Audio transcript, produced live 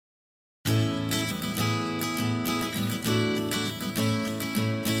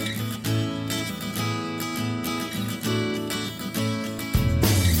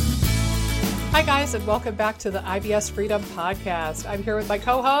Hi, guys, and welcome back to the IBS Freedom Podcast. I'm here with my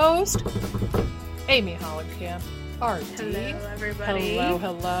co-host, Amy Hollenkamp, RD. Hello, everybody.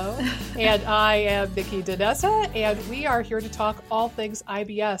 Hello. And I am Nikki Danessa, and we are here to talk all things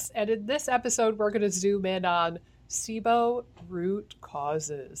IBS. And in this episode, we're going to zoom in on SIBO root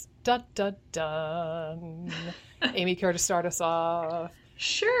causes. Dun, dun, dun. Amy, care to start us off?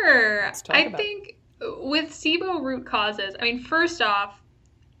 Sure. I think with SIBO root causes, first off,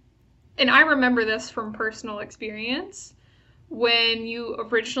 and I remember this from personal experience, when you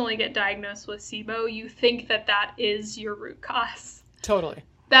originally get diagnosed with SIBO, you think that that is your root cause. Totally.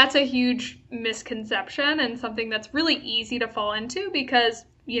 That's a huge misconception and something that's really easy to fall into because,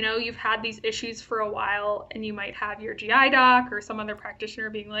 you know, you've had these issues for a while and you might have your GI doc or some other practitioner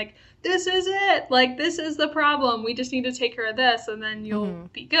being like, this is it, like, this is the problem. We just need to take care of this and then you'll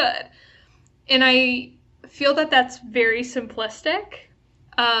be good. And I feel that that's very simplistic.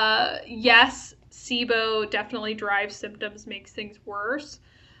 Yes, SIBO definitely drives symptoms, makes things worse,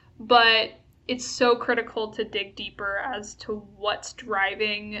 but it's so critical to dig deeper as to what's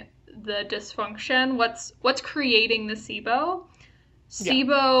driving the dysfunction, what's creating the SIBO.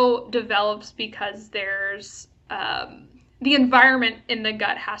 SIBO develops because there's the environment in the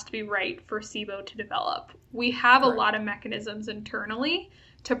gut has to be right for SIBO to develop. We have a lot of mechanisms internally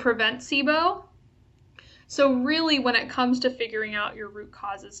to prevent SIBO. So really, when it comes to figuring out your root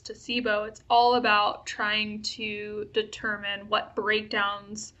causes to SIBO, it's all about trying to determine what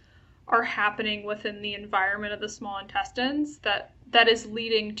breakdowns are happening within the environment of the small intestines that is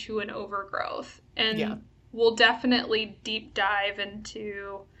leading to an overgrowth. And we'll definitely deep dive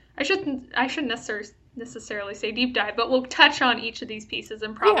into, I shouldn't necessarily say deep dive, but we'll touch on each of these pieces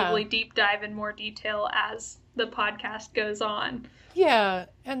and probably deep dive in more detail as the podcast goes on. Yeah,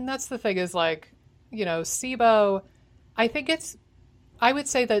 and that's the thing is like, you know, SIBO, I would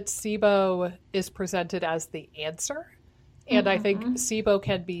say that SIBO is presented as the answer. And I think SIBO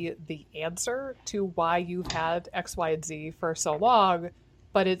can be the answer to why you've had X, Y, and Z for so long,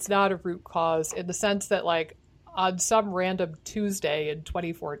 but it's not a root cause in the sense that, like, on some random Tuesday in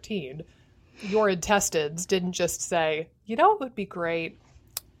 2014, your intestines didn't just say, you know, it would be great,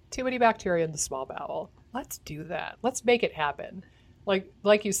 too many bacteria in the small bowel. Let's do that. Let's make it happen.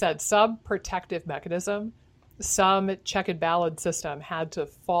 Like you said, some protective mechanism, some check and balance system had to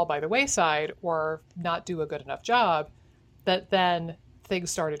fall by the wayside or not do a good enough job that then things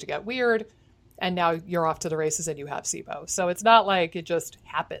started to get weird and now you're off to the races and you have SIBO. So it's not like it just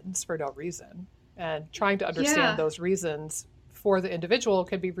happens for no reason. And trying to understand those reasons for the individual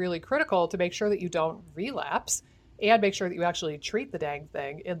can be really critical to make sure that you don't relapse and make sure that you actually treat the dang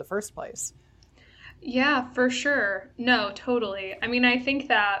thing in the first place. Yeah, for sure. No, totally. I mean, I think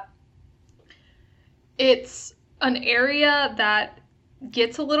that it's an area that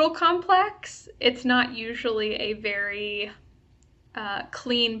gets a little complex. It's not usually a very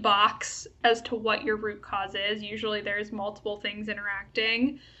clean box as to what your root cause is. Usually there's multiple things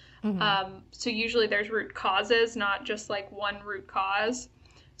interacting. So usually there's root causes, not just like one root cause.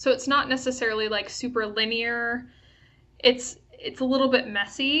 So it's not necessarily like super linear. It's a little bit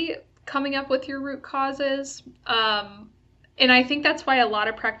messy coming up with your root causes. And I think that's why a lot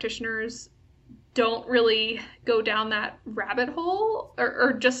of practitioners don't really go down that rabbit hole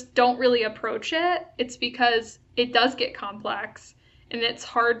or just don't really approach it. It's because it does get complex and it's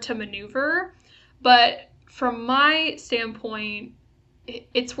hard to maneuver. But from my standpoint,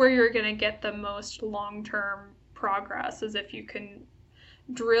 it's where you're going to get the most long-term progress is if you can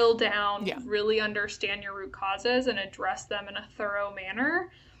drill down, really understand your root causes and address them in a thorough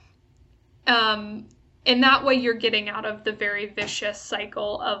manner. And that way you're getting out of the very vicious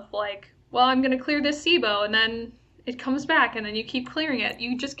cycle of like, well, I'm going to clear this SIBO and then it comes back and then you keep clearing it.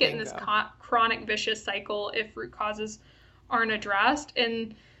 You just get in this chronic vicious cycle if root causes aren't addressed,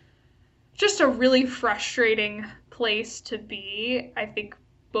 and just a really frustrating place to be, I think,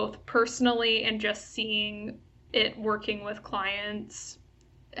 both personally and just seeing it working with clients,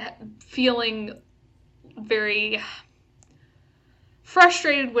 feeling very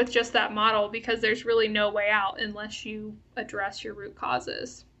frustrated with just that model because there's really no way out unless you address your root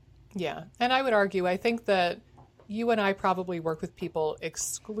causes. Yeah. And I would argue, I think that you and I probably work with people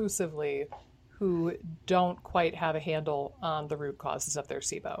exclusively who don't quite have a handle on the root causes of their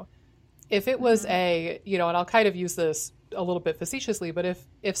SIBO. If it was and I'll kind of use this a little bit facetiously, but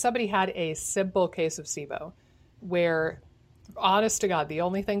if somebody had a simple case of SIBO where, honest to God, the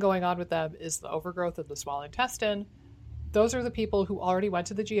only thing going on with them is the overgrowth of the small intestine, those are the people who already went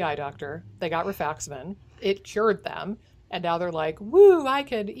to the GI doctor. They got rifaximin. It cured them. And now they're like, woo, I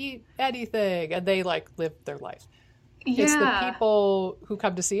can eat anything. And they like live their life. Yeah. It's the people who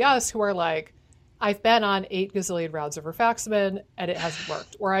come to see us who are like, I've been on 8 gazillion rounds of rifaximin and it hasn't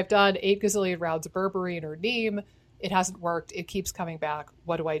worked. Or I've done 8 gazillion rounds of berberine or neem. It hasn't worked. It keeps coming back.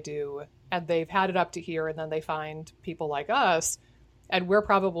 What do I do? And they've had it up to here, and then they find people like us. And we're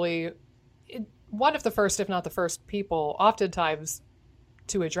probably one of the first, if not the first people, oftentimes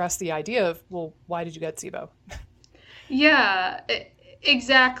to address the idea of, well, why did you get SIBO? Yeah,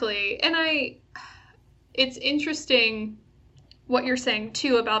 exactly. And it's interesting what you're saying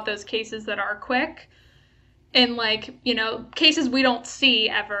too about those cases that are quick and like, cases we don't see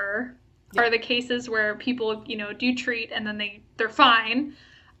ever are the cases where people, do treat and then they're fine.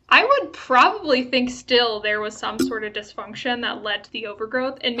 I would probably think still there was some sort of dysfunction that led to the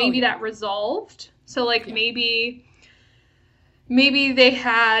overgrowth and maybe that resolved. So like maybe they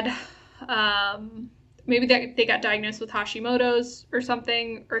had, maybe they got diagnosed with Hashimoto's or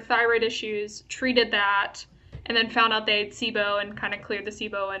something, or thyroid issues, treated that, and then found out they had SIBO and kind of cleared the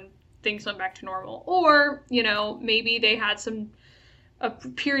SIBO and things went back to normal. Or, maybe they had a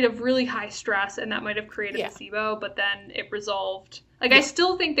period of really high stress and that might have created the SIBO, but then it resolved. Like, I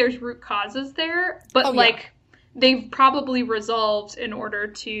still think there's root causes there, but they've probably resolved in order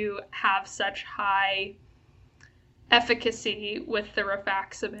to have such high efficacy with the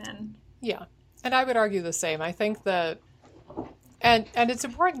rifaximin. Yeah. And I would argue the same. I think that, and it's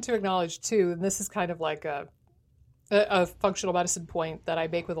important to acknowledge too, and this is kind of like a functional medicine point that I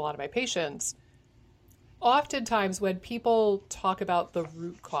make with a lot of my patients. Oftentimes when people talk about the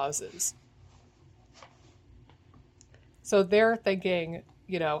root causes, so they're thinking,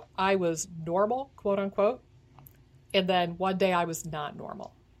 I was normal, quote unquote, and then one day I was not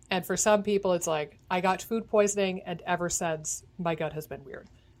normal. And for some people, it's like, I got food poisoning and ever since my gut has been weird.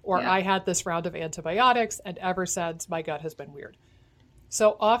 Or I had this round of antibiotics and ever since my gut has been weird.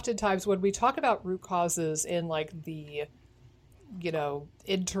 So oftentimes when we talk about root causes in like the,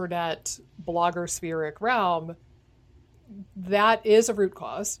 internet blogger spheric realm, that is a root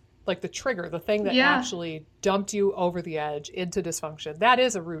cause. Like the trigger, the thing that actually dumped you over the edge into dysfunction, that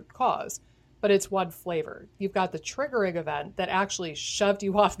is a root cause, but it's one flavor. You've got the triggering event that actually shoved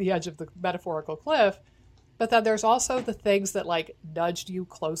you off the edge of the metaphorical cliff, but then there's also the things that like nudged you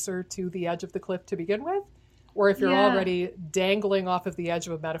closer to the edge of the cliff to begin with. Or if you're already dangling off of the edge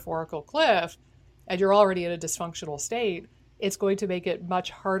of a metaphorical cliff and you're already in a dysfunctional state, it's going to make it much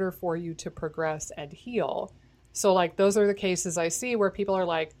harder for you to progress and heal. So like those are the cases I see where people are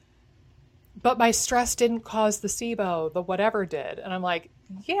like, but my stress didn't cause the SIBO, the whatever did. And I'm like,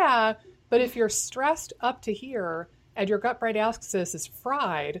 yeah, but if you're stressed up to here and your gut-brain axis is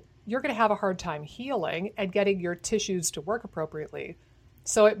fried, you're going to have a hard time healing and getting your tissues to work appropriately.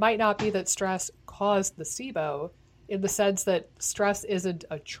 So it might not be that stress caused the SIBO in the sense that stress isn't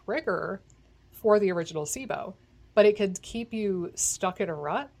a trigger for the original SIBO, but it can keep you stuck in a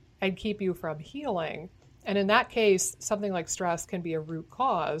rut and keep you from healing. And in that case, something like stress can be a root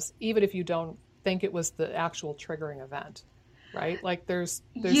cause, even if you don't think it was the actual triggering event, right? Like there's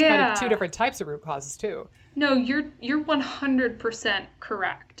kind of two different types of root causes too. No, you're 100%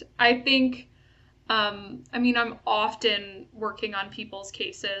 correct. I think, I'm often working on people's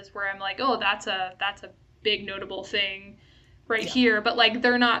cases where I'm like, oh, that's a big notable thing right here. But like,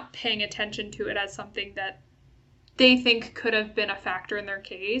 they're not paying attention to it as something that they think could have been a factor in their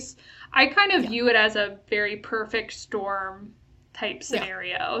case. I kind of view it as a very perfect storm type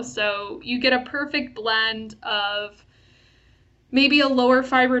scenario. Yeah. So you get a perfect blend of maybe a lower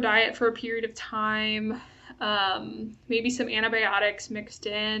fiber diet for a period of time, maybe some antibiotics mixed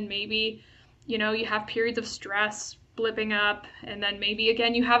in, maybe, you have periods of stress blipping up, and then maybe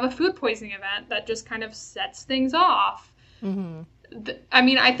again you have a food poisoning event that just kind of sets things off. Mm-hmm.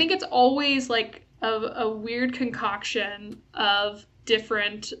 I think it's always like a weird concoction of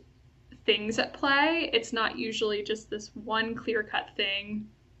different things at play. It's not usually just this one clear-cut thing.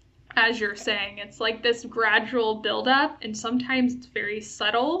 As you're saying, it's like this gradual buildup, and sometimes it's very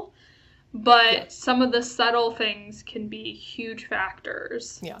subtle, but some of the subtle things can be huge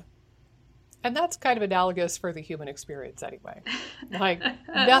factors. Yeah. And that's kind of analogous for the human experience anyway. Like,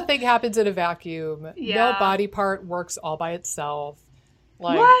 nothing happens in a vacuum. Yeah. No body part works all by itself.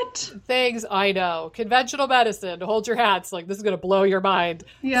 Like, what? Things, I know. Conventional medicine, hold your hats. Like, this is going to blow your mind.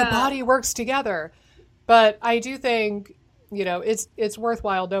 Yeah. The body works together. But I do think, it's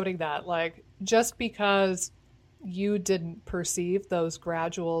worthwhile noting that, like, just because you didn't perceive those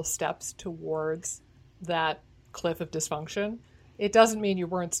gradual steps towards that cliff of dysfunction, it doesn't mean you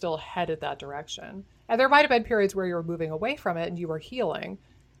weren't still headed that direction. And there might have been periods where you were moving away from it and you were healing,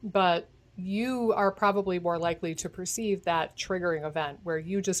 but you are probably more likely to perceive that triggering event where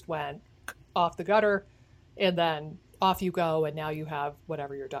you just went off the gutter and then off you go, and now you have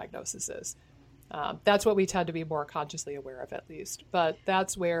whatever your diagnosis is. That's what we tend to be more consciously aware of, at least. But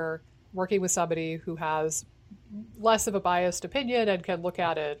that's where working with somebody who has less of a biased opinion and can look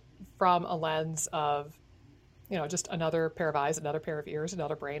at it from a lens of, just another pair of eyes, another pair of ears,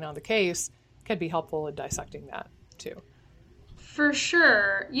 another brain on the case can be helpful in dissecting that too. For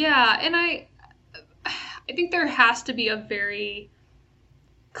sure. Yeah. And I think there has to be a very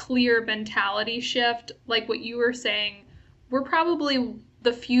clear mentality shift. Like what you were saying, we're probably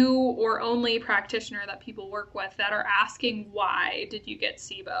the few or only practitioner that people work with that are asking, why did you get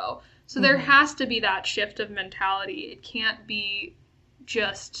SIBO? So there has to be that shift of mentality. It can't be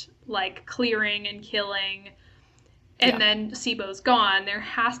just like clearing and killing and then SIBO's gone. There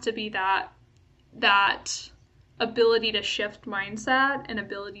has to be that ability to shift mindset and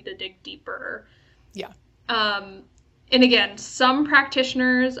ability to dig deeper. Yeah. And again, some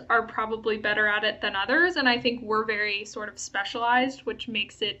practitioners are probably better at it than others. And I think we're very sort of specialized, which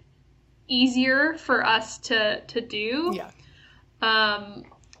makes it easier for us to do. Yeah.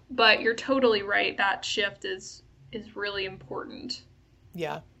 But you're totally right. That shift is really important.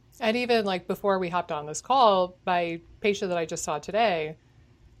 Yeah. And even like before we hopped on this call, my patient that I just saw today,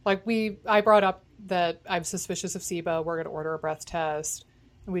 like I brought up that I'm suspicious of SIBO. We're going to order a breath test.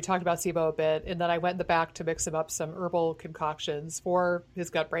 And we talked about SIBO a bit. And then I went in the back to mix him up some herbal concoctions for his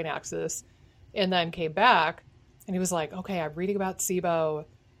gut-brain axis. And then came back and he was like, okay, I'm reading about SIBO,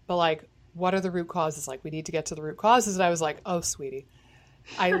 but like, what are the root causes? Like, we need to get to the root causes. And I was like, oh, sweetie,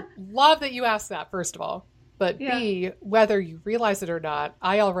 I love that you asked that, first of all. But B, whether you realize it or not,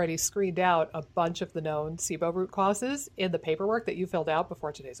 I already screened out a bunch of the known SIBO root causes in the paperwork that you filled out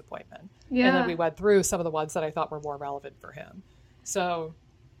before today's appointment. Yeah. And then we went through some of the ones that I thought were more relevant for him. So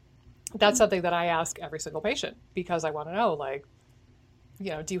that's something that I ask every single patient because I want to know, like,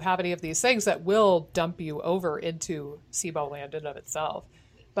 do you have any of these things that will dump you over into SIBO land in and of itself?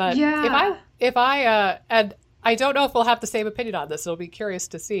 But if I and I don't know if we'll have the same opinion on this. It'll be curious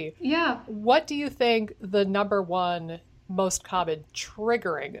to see. Yeah. What do you think the number one most common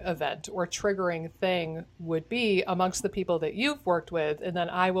triggering event or triggering thing would be amongst the people that you've worked with? And then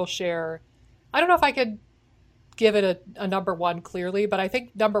I will share, I don't know if I could give it a number one clearly, but I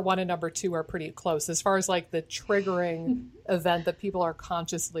think number one and number two are pretty close as far as like the triggering event that people are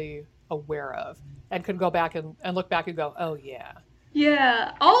consciously aware of and can go back and look back and go, oh yeah.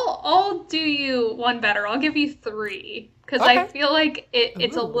 Yeah, I'll do you one better. I'll give you three because I feel like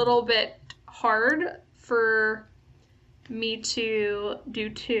it's a little bit hard for me to do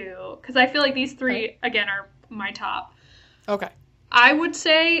two because I feel like these three, again, are my top. Okay. I would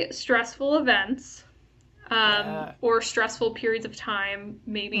say stressful events or stressful periods of time.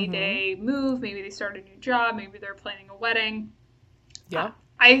 Maybe they move, maybe they start a new job, maybe they're planning a wedding. Yeah.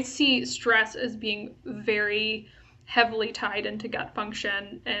 I see stress as being very heavily tied into gut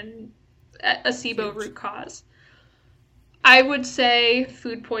function and a SIBO root cause. I would say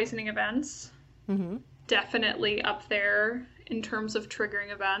food poisoning events, definitely up there in terms of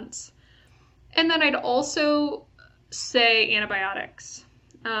triggering events. And then I'd also say antibiotics.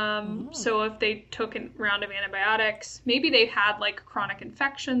 So if they took a round of antibiotics, maybe they had like chronic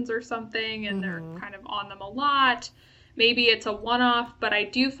infections or something and they're kind of on them a lot. Maybe it's a one-off, but I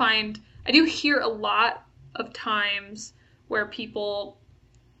do hear a lot of times where people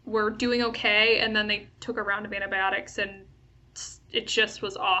were doing okay and then they took a round of antibiotics and it just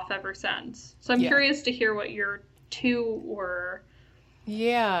was off ever since. So I'm curious to hear what your two were.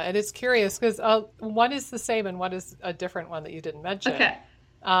 Yeah, and it's curious because one is the same and one is a different one that you didn't mention. Okay.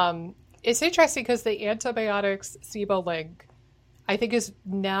 It's interesting because the antibiotics SIBO link, I think, is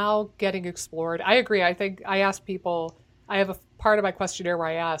now getting explored. I agree. I think I ask people, I have a part of my questionnaire where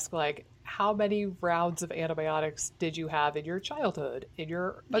I ask, like, how many rounds of antibiotics did you have in your childhood, in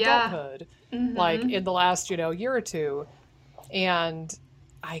your adulthood, like in the last, year or two? And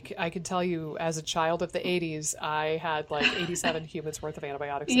I can tell you as a child of the 80s, I had like 87 humans worth of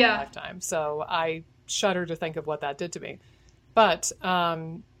antibiotics in my lifetime. So I shudder to think of what that did to me. But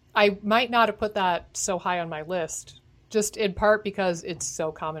I might not have put that so high on my list, just in part because it's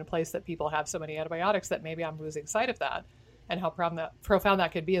so commonplace that people have so many antibiotics that maybe I'm losing sight of that and how profound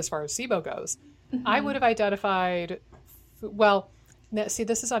that could be as far as SIBO goes. I would have identified, see,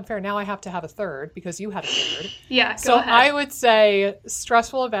 this is unfair. Now I have to have a third because you had a third. Yeah, go ahead. I would say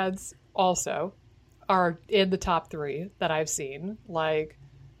stressful events also are in the top three that I've seen. Like,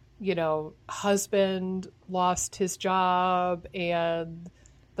 husband lost his job and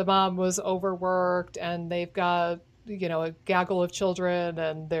the mom was overworked and they've got, a gaggle of children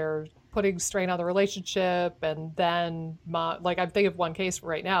and they're putting strain on the relationship. And then I'm thinking of one case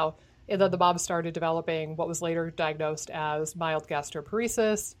right now. And then the mom started developing what was later diagnosed as mild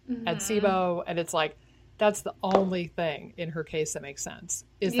gastroparesis and SIBO. And it's like, that's the only thing in her case that makes sense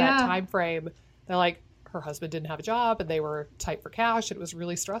is that time frame. They're like, her husband didn't have a job and they were tight for cash. It was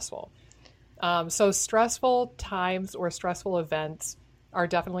really stressful. So stressful times or stressful events are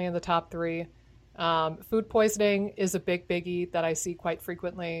definitely in the top 3. Food poisoning is a big biggie that I see quite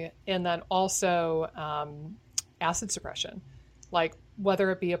frequently. And then also acid suppression, like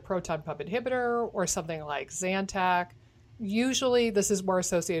whether it be a proton pump inhibitor or something like Zantac. Usually this is more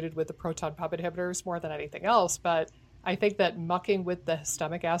associated with the proton pump inhibitors more than anything else, but I think that mucking with the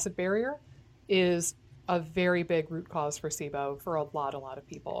stomach acid barrier is a very big root cause for SIBO for a lot of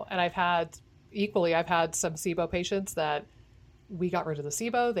people. And I've had some SIBO patients that we got rid of the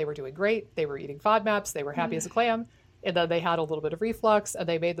SIBO. They were doing great. They were eating FODMAPs. They were happy as a clam. And then they had a little bit of reflux and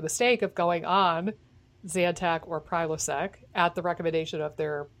they made the mistake of going on Zantac or Prilosec at the recommendation of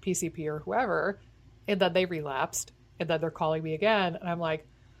their PCP or whoever. And then they relapsed. And then they're calling me again. And I'm like,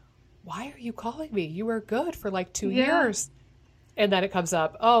 why are you calling me? You were good for like 2 years. And then it comes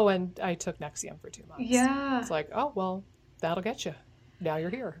up, oh, and I took Nexium for 2 months. Yeah. It's like, oh, well, that'll get you. Now you're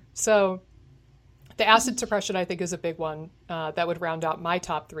here. So the acid suppression, I think, is a big one that would round out my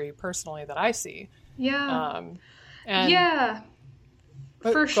top 3 personally that I see. Yeah.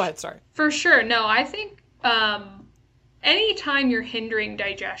 Go ahead, sorry. For sure. No, I think anytime you're hindering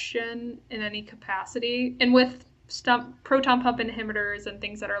digestion in any capacity, and with proton pump inhibitors and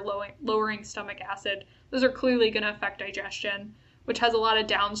things that are lowering stomach acid, those are clearly going to affect digestion, which has a lot of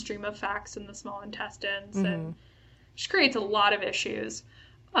downstream effects in the small intestines and just creates a lot of issues.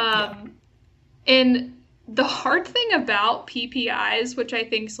 And the hard thing about PPIs, which I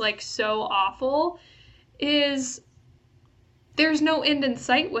think is like so awful, is there's no end in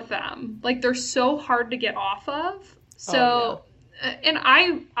sight with them. Like they're so hard to get off of. So, and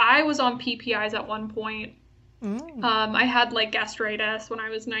I was on PPIs at one point. I had like gastritis when I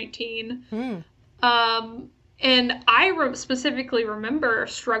was 19. And I specifically remember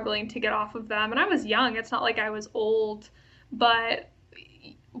struggling to get off of them. And I was young. It's not like I was old. But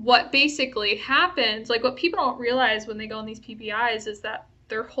what basically happens, like what people don't realize when they go on these PPIs is that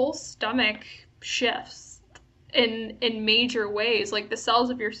their whole stomach shifts in major ways. Like the cells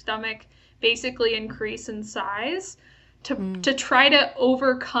of your stomach basically increase in size to try to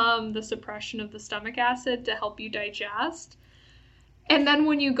overcome the suppression of the stomach acid to help you digest. And then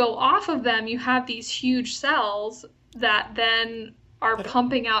when you go off of them, you have these huge cells that then are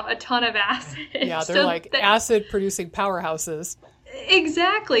pumping out a ton of acid. Yeah, they're like acid-producing powerhouses.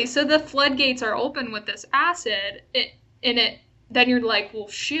 Exactly. So the floodgates are open with this acid. Then you're like, well,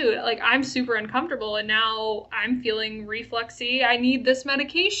 shoot, like I'm super uncomfortable and now I'm feeling refluxy. I need this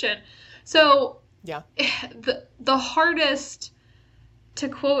medication. So yeah, the hardest, to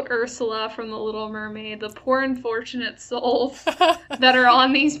quote Ursula from The Little Mermaid, the poor unfortunate souls that are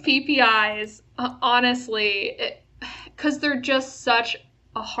on these PPIs, honestly, because they're just such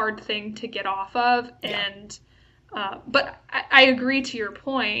a hard thing to get off of. Yeah. And but I agree to your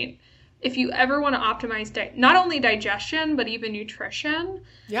point. If you ever want to optimize not only digestion, but even nutrition,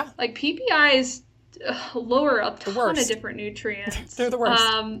 like PPIs lower a ton of different nutrients. They're the worst.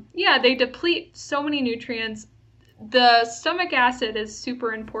 They deplete so many nutrients. The stomach acid is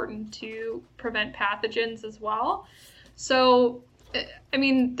super important to prevent pathogens as well. So, I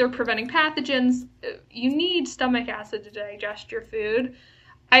mean, they're preventing pathogens. You need stomach acid to digest your food.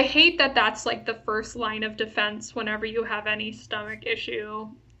 I hate that that's like the first line of defense whenever you have any stomach issue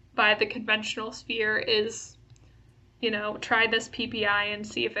by the conventional sphere is, try this PPI and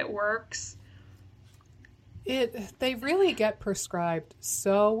see if it works. They really get prescribed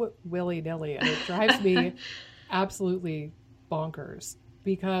so willy-nilly, and it drives me absolutely bonkers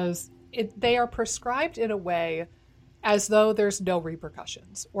because they are prescribed in a way as though there's no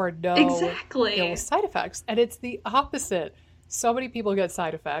repercussions or no ill side effects. And it's the opposite. So many people get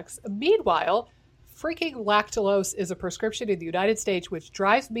side effects. Meanwhile, freaking lactulose is a prescription in the United States, which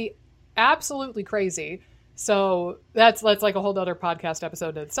drives me absolutely crazy. So that's like a whole other podcast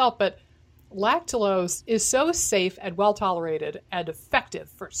episode in itself. But lactulose is so safe and well tolerated and effective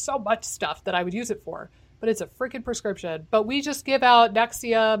for so much stuff that I would use it for. But it's a freaking prescription. But we just give out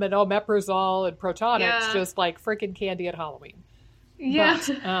Nexium and omeprazole and Protonix just like freaking candy at Halloween. Yeah.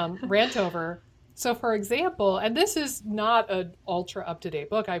 But, rant over. So for example, and this is not an ultra up-to-date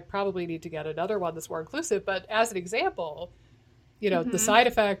book. I probably need to get another one that's more inclusive. But as an example, the side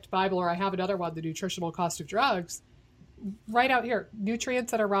effect Bible, or I have another one, the nutritional cost of drugs, right out here,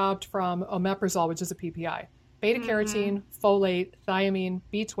 nutrients that are robbed from omeprazole, which is a PPI. Beta-carotene, folate, thiamine,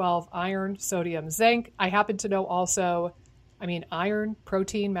 B12, iron, sodium, zinc. I happen to know also I mean, iron,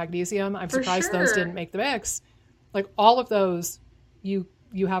 protein, magnesium. I'm For surprised those sure. didn't make the mix. Like all of those you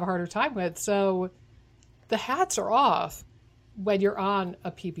have a harder time with. So the hats are off when you're on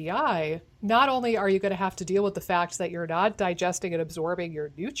a PPI. Not only are you going to have to deal with the fact that you're not digesting and absorbing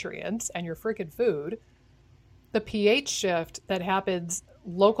your nutrients and your freaking food, the pH shift that happens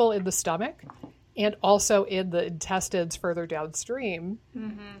local in the stomach and also in the intestines further downstream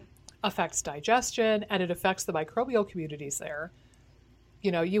affects digestion, and it affects the microbial communities there.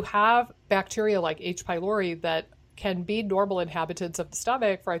 You know, you have bacteria like H. pylori that can be normal inhabitants of the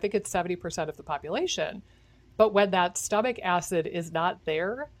stomach for, I think it's 70% of the population. But when that stomach acid is not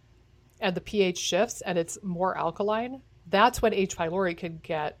there and the pH shifts and it's more alkaline, that's when H. pylori can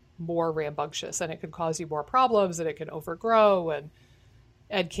get more rambunctious, and it can cause you more problems, and it can overgrow,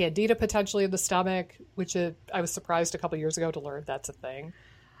 and candida potentially in the stomach, which I was surprised a couple years ago to learn that's a thing.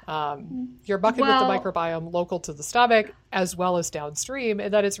 You're mucking with the microbiome local to the stomach as well as downstream,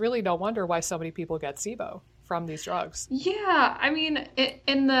 and that it's really no wonder why so many people get SIBO from these drugs. Yeah, I mean,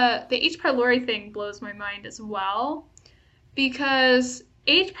 and the H. pylori thing blows my mind as well, because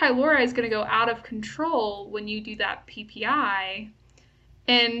H. pylori is going to go out of control when you do that PPI,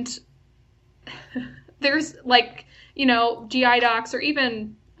 and there's like, you know, GI docs or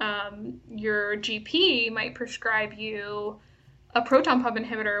even your GP might prescribe you a proton pump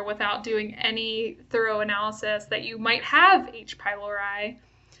inhibitor without doing any thorough analysis that you might have H. pylori,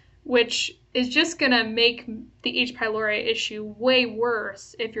 which is just going to make the H. pylori issue way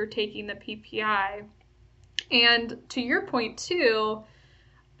worse if you're taking the PPI. And to your point too,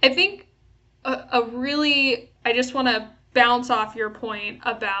 I think I just want to bounce off your point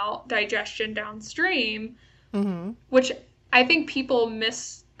about digestion downstream, which I think people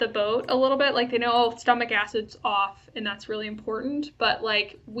miss the boat a little bit. Like they know, oh, stomach acid's off and that's really important, but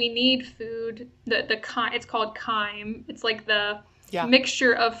like we need food, it's called chyme. It's like the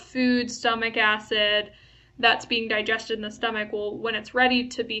mixture of food, stomach acid that's being digested in the stomach. Well, when it's ready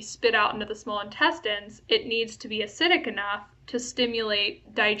to be spit out into the small intestines, it needs to be acidic enough to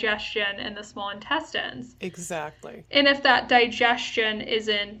stimulate digestion in the small intestines. Exactly. And if that digestion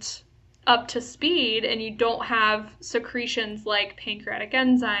isn't up to speed and you don't have secretions like pancreatic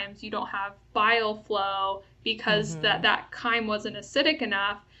enzymes, you don't have bile flow because that chyme wasn't acidic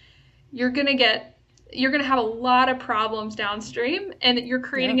enough, you're going to have a lot of problems downstream, and you're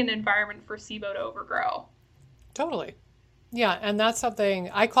creating an environment for SIBO to overgrow. Totally. Yeah, and that's something,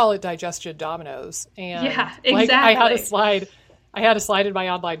 I call it digestion dominoes. And yeah, exactly. Like I had a slide in my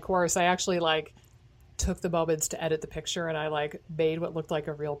online course. I actually took the moments to edit the picture, and I made what looked like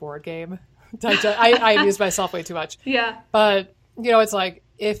a real board game. I amused myself way too much. Yeah. But, it's like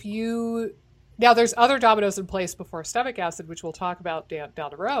now there's other dominoes in place before stomach acid, which we'll talk about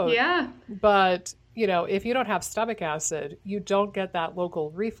down the road. Yeah. But, if you don't have stomach acid, you don't get that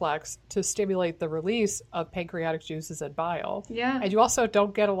local reflex to stimulate the release of pancreatic juices and bile. Yeah. And you also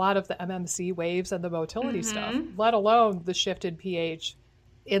don't get a lot of the MMC waves and the motility stuff, let alone the shift in pH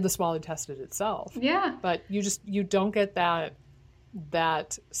in the small intestine itself. Yeah. But you don't get that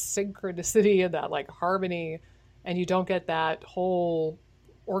synchronicity and that harmony, and you don't get that whole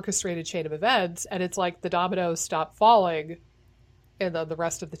orchestrated chain of events, and it's like the dominoes stop falling and then the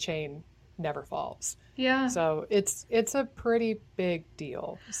rest of the chain never falls. Yeah. So it's a pretty big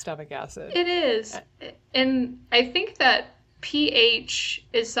deal, stomach acid. It is. And I think that pH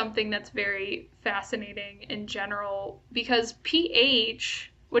is something that's very fascinating in general, because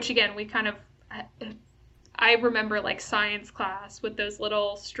pH, which again, I remember science class with those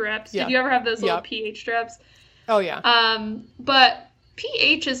little strips. Yeah. Did you ever have those little pH strips? Oh yeah. But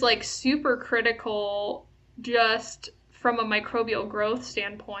pH is super critical just from a microbial growth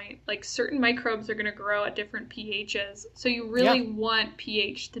standpoint. Certain microbes are going to grow at different pHs. So you really want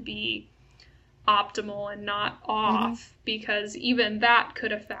pH to be optimal and not off, because even that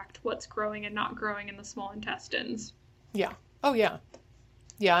could affect what's growing and not growing in the small intestines. Yeah. Oh yeah.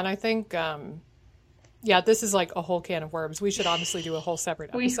 Yeah. And I think, this is a whole can of worms. We should honestly do a whole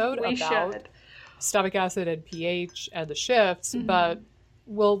separate episode about stomach acid and pH and the shifts, but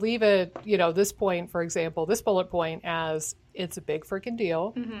we'll leave it, this point, for example, this bullet point, as it's a big freaking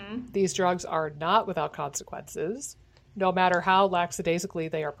deal. These drugs are not without consequences. No matter how lackadaisically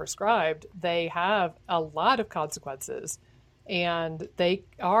they are prescribed, they have a lot of consequences, and they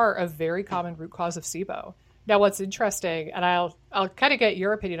are a very common root cause of SIBO. Now, what's interesting, and I'll kind of get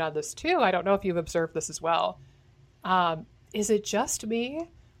your opinion on this too, I don't know if you've observed this as well. Is it just me,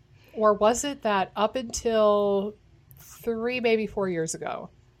 or was it that up until 3, maybe 4 years ago,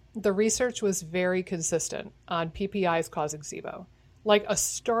 the research was very consistent on PPIs causing SIBO? A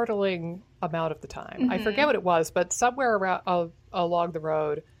startling amount of the time. I forget what it was, but somewhere around along the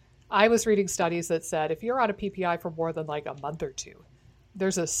road, I was reading studies that said if you're on a PPI for more than like a month or two,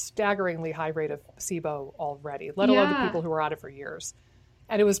 there's a staggeringly high rate of SIBO already, let alone the people who are on it for years.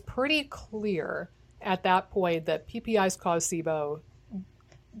 And it was pretty clear at that point that PPIs cause SIBO,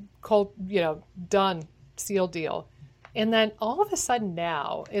 cold, done, sealed deal. And then all of a sudden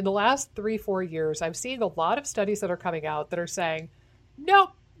now, in the last 3-4 years, I'm seeing a lot of studies that are coming out that are saying,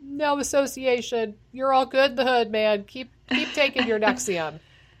 nope, no association. You're all good in the hood, man. Keep taking your Nexium.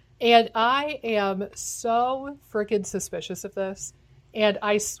 And I am so freaking suspicious of this. And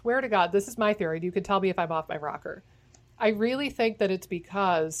I swear to God, this is my theory. You can tell me if I'm off my rocker. I really think that it's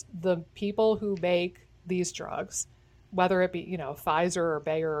because the people who make these drugs, whether it be, Pfizer or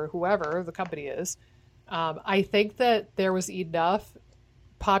Bayer or whoever the company is, I think that there was enough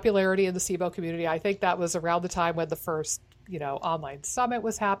popularity in the SIBO community. I think that was around the time when the first, online summit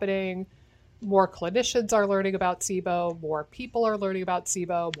was happening. More clinicians are learning about SIBO. More people are learning about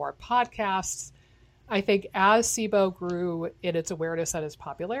SIBO. More podcasts. I think as SIBO grew in its awareness and its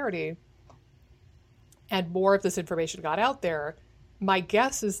popularity, and more of this information got out there, my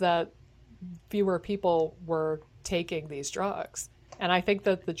guess is that fewer people were taking these drugs. And I think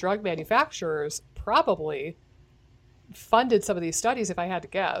that the drug manufacturers probably funded some of these studies, if I had to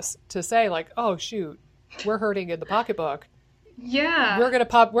guess, to say like, oh shoot, we're hurting in the pocketbook. Yeah. We're going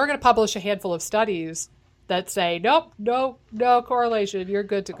to publish a handful of studies that say, nope, no correlation, you're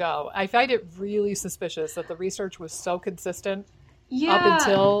good to go. I find it really suspicious that the research was so consistent up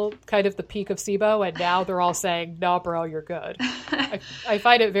until kind of the peak of SIBO, and now they're all saying, no, bro, you're good. I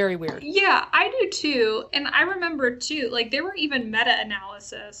find it very weird. Yeah, I do too. And I remember too, like there were even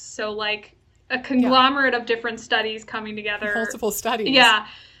meta-analysis. So like a conglomerate of different studies coming together. Multiple studies. Yeah,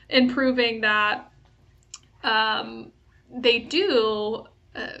 and proving that they do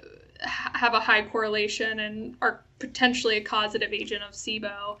have a high correlation and are potentially a causative agent of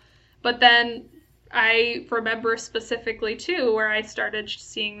SIBO. But then I remember specifically too where I started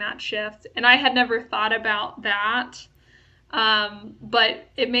seeing that shift, and I had never thought about that, but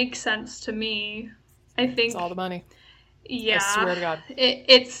it makes sense to me. I think it's all the money. Yeah, I swear to God,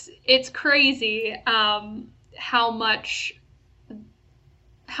 it's crazy how much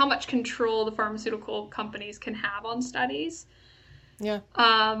control the pharmaceutical companies can have on studies. Yeah.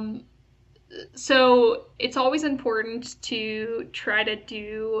 So it's always important to try to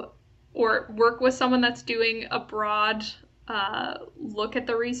do or work with someone that's doing a broad look at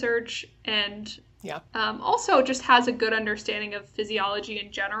the research and also just has a good understanding of physiology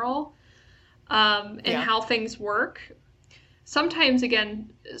in general and how things work. Sometimes,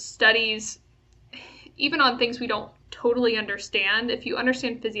 again, studies, even on things we don't totally understand, if you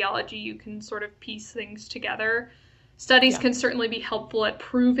understand physiology, you can sort of piece things together. Studies can certainly be helpful at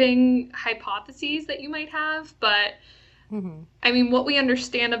proving hypotheses that you might have, but I mean, what we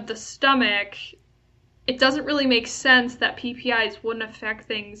understand of the stomach, it doesn't really make sense that PPIs wouldn't affect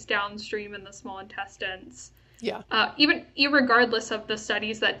things downstream in the small intestines. Yeah. Even irregardless of the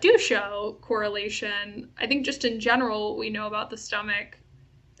studies that do show correlation, I think just in general, what we know about the stomach,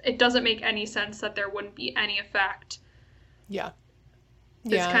 it doesn't make any sense that there wouldn't be any effect. Yeah.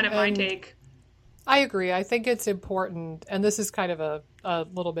 That's kind of my take. I agree. I think it's important, and this is kind of a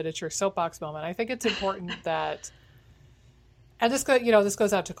little miniature soapbox moment. I think it's important that, and this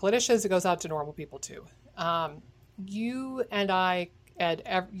goes out to clinicians, it goes out to normal people too. You and I, and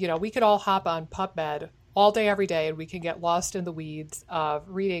we could all hop on PubMed all day, every day, and we can get lost in the weeds of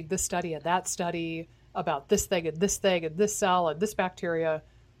reading this study and that study about this thing and this thing and this cell and this bacteria.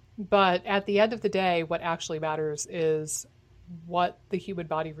 But at the end of the day, what actually matters is what the human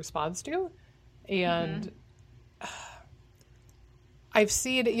body responds to. And I've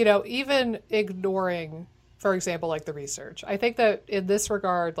seen, even ignoring, for example, like the research. I think that in this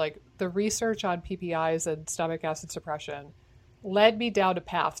regard, like the research on PPIs and stomach acid suppression led me down a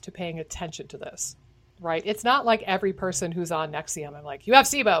path to paying attention to this, right? It's not like every person who's on Nexium, I'm like, you have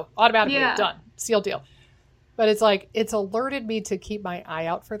SIBO, automatically, done, sealed deal. But it's like, it's alerted me to keep my eye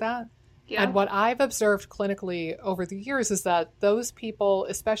out for that. Yeah. And what I've observed clinically over the years is that those people,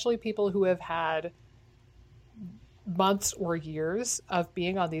 especially people who have had months or years of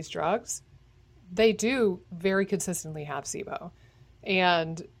being on these drugs, they do very consistently have SIBO.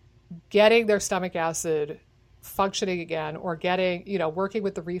 And getting their stomach acid functioning again, or getting, working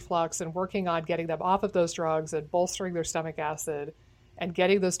with the reflux and working on getting them off of those drugs and bolstering their stomach acid and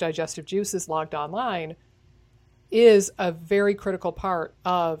getting those digestive juices logged online is a very critical part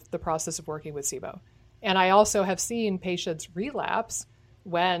of the process of working with SIBO. And I also have seen patients relapse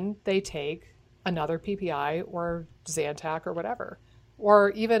when they take another PPI or Zantac or whatever.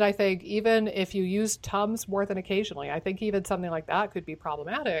 Or even, I think, even if you use Tums more than occasionally, I think even something like that could be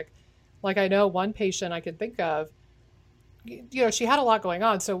problematic. Like I know one patient I can think of, she had a lot going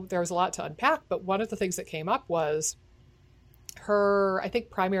on, so there was a lot to unpack. But one of the things that came up was her, I think,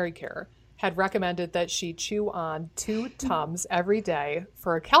 primary care had recommended that she chew on 2 Tums every day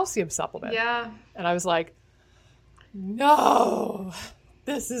for a calcium supplement. Yeah. And I was like, no,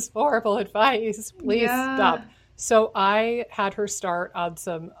 this is horrible advice. Please stop. So I had her start on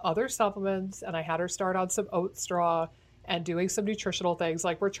some other supplements, and I had her start on some oat straw and doing some nutritional things.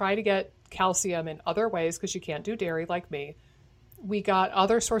 Like we're trying to get calcium in other ways because she can't do dairy like me. We got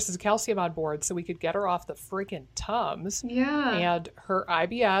other sources of calcium on board so we could get her off the freaking Tums. Yeah. And her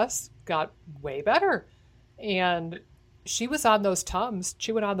IBS got way better. And she was on those Tums,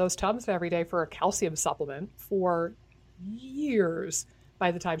 chewing on those Tums every day for a calcium supplement for years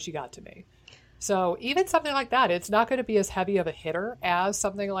by the time she got to me. So even something like that, it's not going to be as heavy of a hitter as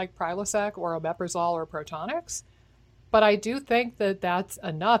something like Prilosec or omeprazole or Protonix. But I do think that that's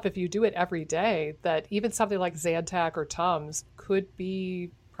enough if you do it every day, that even something like Zantac or Tums could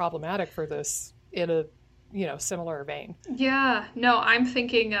be problematic for this in a, similar vein. Yeah. No, I'm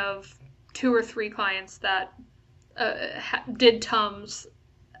thinking of 2 or 3 clients that did Tums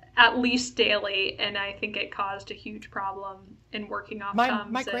at least daily, and I think it caused a huge problem in working off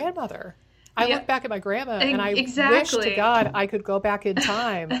Tums. My grandmother. I look back at my grandma and I wish to God I could go back in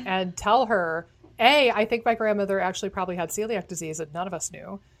time and tell her, A, I think my grandmother actually probably had celiac disease and none of us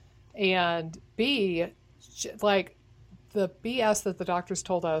knew. And B, like the BS that the doctors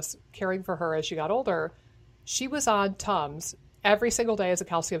told us caring for her as she got older, she was on Tums every single day as a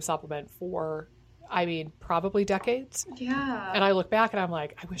calcium supplement for, probably decades. Yeah. And I look back and I'm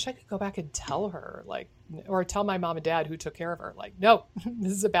like, I wish I could go back and tell her, or tell my mom and dad who took care of her, no,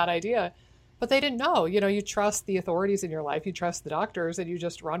 this is a bad idea. But they didn't know. You trust the authorities in your life, you trust the doctors, and you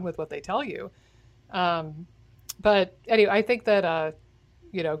just run with what they tell you. But anyway, I think that,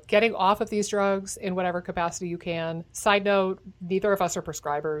 getting off of these drugs in whatever capacity you can. Side note, neither of us are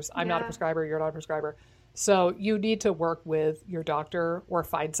prescribers. I'm not a prescriber. You're not a prescriber. So you need to work with your doctor or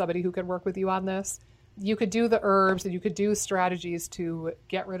find somebody who can work with you on this. You could do the herbs and you could do strategies to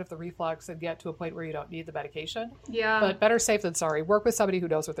get rid of the reflux and get to a point where you don't need the medication. Yeah. But better safe than sorry. Work with somebody who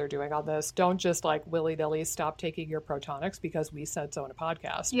knows what they're doing on this. Don't just willy-nilly stop taking your Protonix because we said so in a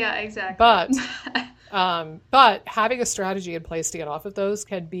podcast. Yeah, exactly. But having a strategy in place to get off of those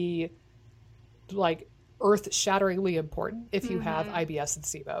can be earth-shatteringly important if you have IBS and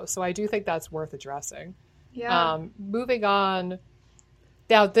SIBO. So I do think that's worth addressing. Yeah. Moving on.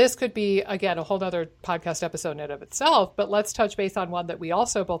 Now, this could be, again, a whole other podcast episode in and of itself, but let's touch base on one that we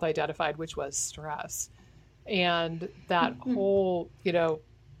also both identified, which was stress. And that whole,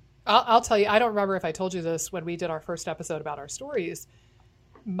 I'll tell you, I don't remember if I told you this when we did our first episode about our stories.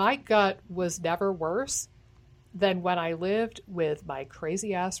 My gut was never worse than when I lived with my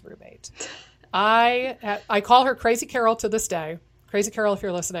crazy-ass roommate. I call her Crazy Carol to this day. Crazy Carol, if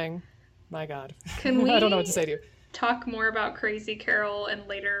you're listening, my God. Can we I don't know what to say to you. Talk more about Crazy Carol and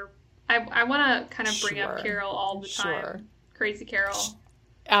later? I want to kind of bring up Carol all the time. Sure. Crazy Carol.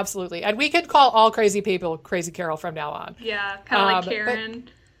 Absolutely. And we could call all crazy people Crazy Carol from now on. Yeah, kind of like Karen.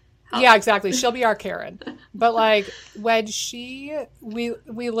 Yeah, exactly. She'll be our Karen. But when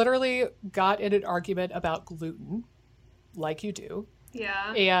we literally got in an argument about gluten, like you do.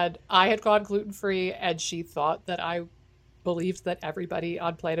 Yeah. And I had gone gluten-free and she thought that I believed that everybody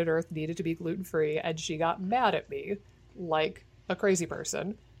on planet Earth needed to be gluten-free, and she got mad at me like a crazy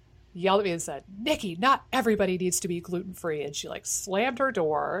person, yelled at me and said, Nikki, not everybody needs to be gluten-free. And she slammed her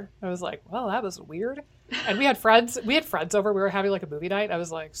door. I was like, well, that was weird. And we had friends over. We were having a movie night. I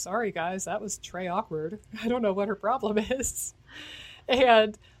was like, sorry guys, that was Trey awkward. I don't know what her problem is.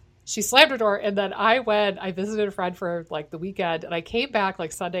 And she slammed her door. And then I visited a friend for the weekend, and I came back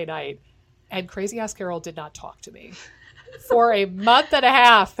Sunday night, and crazy ass Carol did not talk to me for a month and a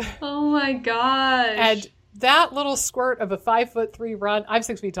half. Oh my gosh. And that little squirt of a 5'3" run, I'm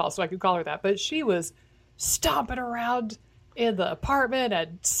 6 feet tall, so I could call her that, but she was stomping around in the apartment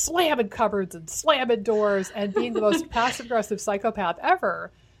and slamming cupboards and slamming doors and being the most passive aggressive psychopath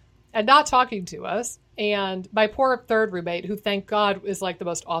ever and not talking to us. And my poor third roommate, who thank God is the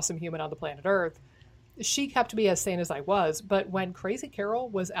most awesome human on the planet Earth, she kept me as sane as I was. But when Crazy Carol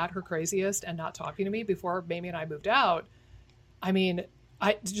was at her craziest and not talking to me before Mamie and I moved out,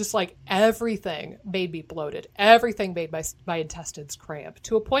 I just everything made me bloated. Everything made my intestines cramp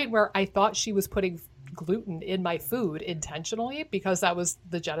to a point where I thought she was putting gluten in my food intentionally because that was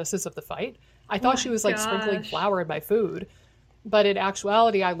the genesis of the fight. I thought she was sprinkling flour in my food. But in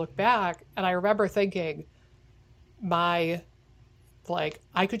actuality, I look back and I remember thinking my Like,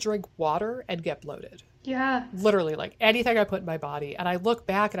 I could drink water and get bloated. Yeah. Literally, like anything I put in my body. And I look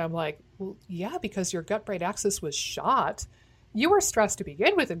back and I'm like, well, yeah, because your gut-brain axis was shot. You were stressed to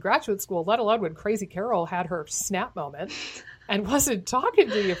begin with in graduate school, let alone when Crazy Carol had her snap moment and wasn't talking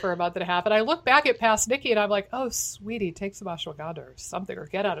to you for a month and a half. And I look back at past Nikki and I'm like, oh, sweetie, take some ashwagandha or something or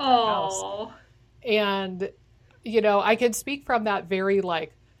get out of that house. And, you know, I can speak from that very,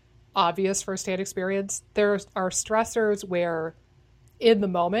 like, obvious firsthand experience. There are stressors where in the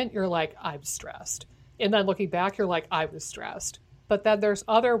moment you're like, I'm stressed. And then looking back, you're like, I was stressed. But then there's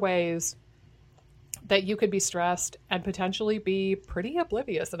other ways that you could be stressed and potentially be pretty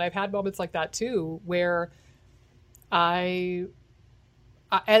oblivious. And I've had moments like that too, where in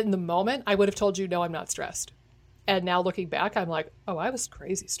the moment, I would have told you, no, I'm not stressed. And now looking back, I'm like, oh, I was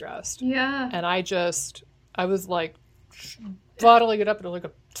crazy stressed. Yeah. And I was like bottling it up in like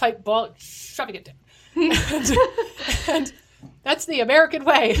a tight ball, and shoving it down. and that's the American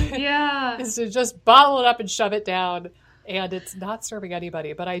way. Yeah. Is to just bottle it up and shove it down. And it's not serving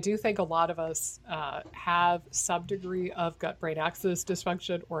anybody. But I do think a lot of us have some degree of gut-brain axis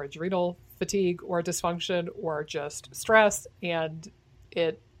dysfunction or adrenal fatigue or dysfunction or just stress. And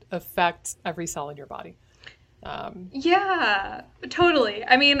it affects every cell in your body. Yeah, totally.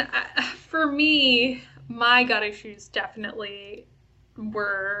 I mean, for me, my gut issues definitely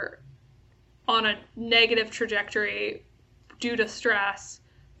were on a negative trajectory due to stress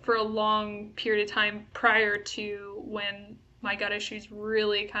for a long period of time prior to when my gut issues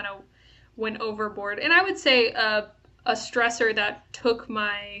really kind of went overboard. And I would say a stressor that took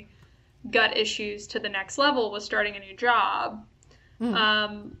my gut issues to the next level was starting a new job.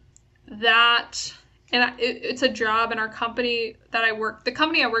 It's a job in our company that the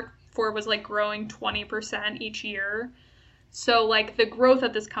company I worked for was like growing 20% each year. So like the growth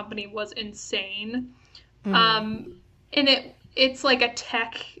of this company was insane. And it's like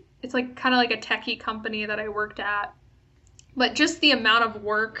it's like kind of like a techie company that I worked at, but just the amount of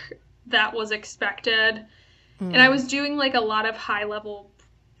work that was expected. And I was doing like a lot of high level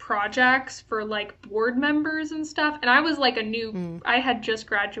projects for like board members and stuff. And I was like I had just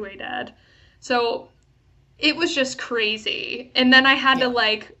graduated. So it was just crazy. And then I had to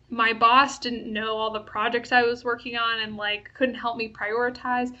like, my boss didn't know all the projects I was working on and like couldn't help me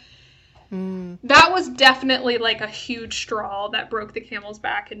prioritize. That was definitely like a huge straw that broke the camel's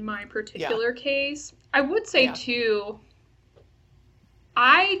back in my particular case. I would say too,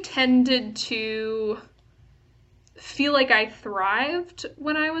 I tended to feel like I thrived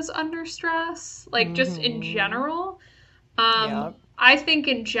when I was under stress, like just in general. I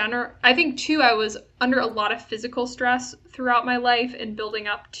think too, I was under a lot of physical stress throughout my life and building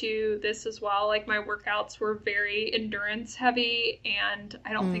up to this as well. Like my workouts were very endurance heavy and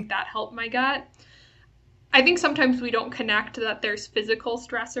I don't think that helped my gut. I think sometimes we don't connect that there's physical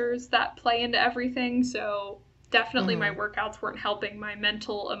stressors that play into everything. So definitely my workouts weren't helping my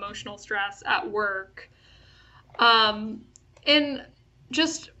mental, emotional stress at work. And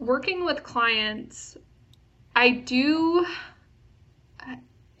just working with clients,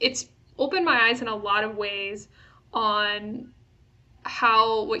 it's opened my eyes in a lot of ways on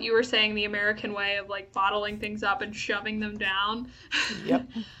how, what you were saying, the American way of like bottling things up and shoving them down. Yep.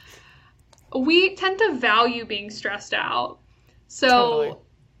 We tend to value being stressed out. So totally.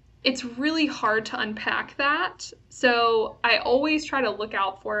 It's really hard to unpack that. So I always try to look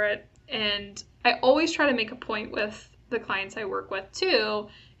out for it. And I always try to make a point with the clients I work with too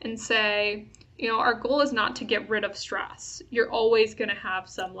and say, you know, our goal is not to get rid of stress. You're always going to have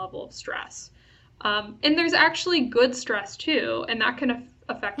some level of stress. And there's actually good stress too, and that can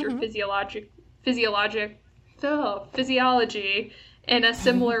affect your physiology in a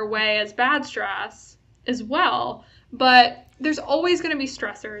similar way as bad stress as well. But there's always going to be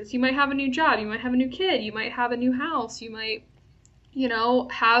stressors. You might have a new job. You might have a new kid. You might have a new house. You might, you know,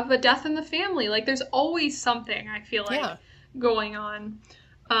 have a death in the family. Like there's always something, I feel like, going on.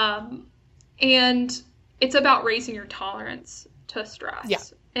 And it's about raising your tolerance to stress. Yeah.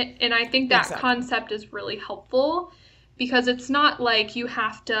 And I think that concept is really helpful because it's not like you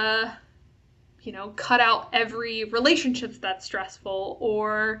have to, you know, cut out every relationship that's stressful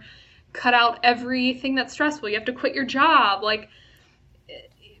or cut out everything that's stressful. You have to quit your job. Like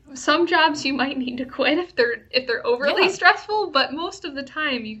some jobs you might need to quit if they're overly stressful, but most of the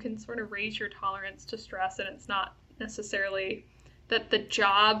time you can sort of raise your tolerance to stress, and it's not necessarily that the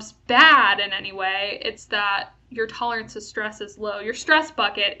job's bad in any way. It's that your tolerance to stress is low. Your stress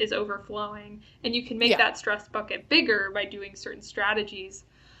bucket is overflowing, and you can make that stress bucket bigger by doing certain strategies.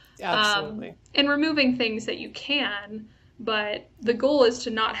 Absolutely. And removing things that you can, but the goal is to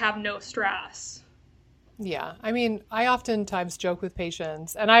not have no stress. Yeah. I mean, I oftentimes joke with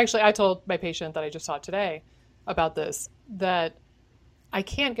patients, and I told my patient that I just saw today about this, that I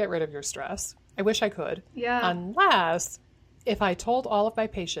can't get rid of your stress. I wish I could. Yeah. Unless if I told all of my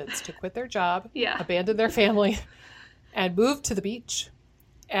patients to quit their job, Yeah. abandon their family, and move to the beach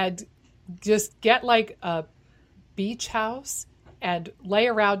and just get like a beach house and lay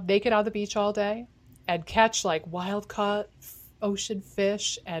around naked on the beach all day and catch like wild caught ocean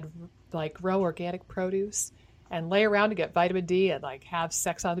fish and like grow organic produce and lay around and get vitamin D and like have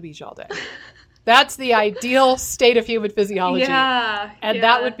sex on the beach all day. That's the ideal state of human physiology. Yeah. And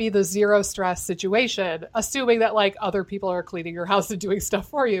that would be the zero stress situation, assuming that like other people are cleaning your house and doing stuff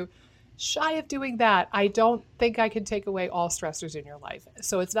for you. Shy of doing that, I don't think I can take away all stressors in your life.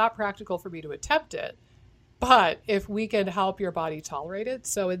 So it's not practical for me to attempt it. But if we can help your body tolerate it,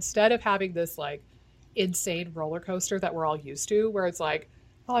 so instead of having this like insane roller coaster that we're all used to, where it's like,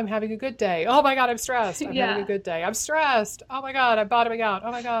 oh, I'm having a good day. Oh my God, I'm stressed. I'm having a good day. I'm stressed. Oh my God, I'm bottoming out.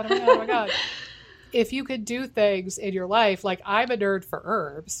 Oh my God, oh my God, oh my God. If you could do things in your life, like I'm a nerd for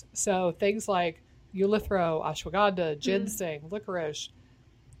herbs. So things like eleuthero, ashwagandha, ginseng, licorice,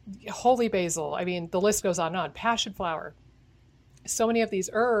 holy basil. I mean, the list goes on and on. Passion flower. So many of these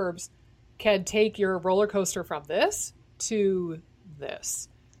herbs can take your roller coaster from this to this.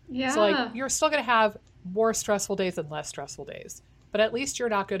 Yeah. So like you're still going to have more stressful days and less stressful days, but at least you're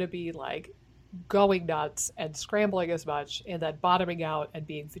not going to be like going nuts and scrambling as much and then bottoming out and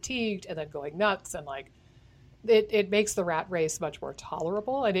being fatigued and then going nuts. And like it makes the rat race much more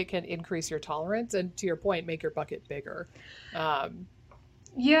tolerable, and it can increase your tolerance and, to your point, make your bucket bigger. That's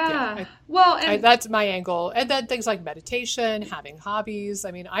my angle. And then things like meditation, having hobbies.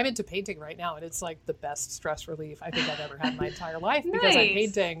 I mean, I'm into painting right now, and it's like the best stress relief I think I've ever had in my entire life. Nice. Because I'm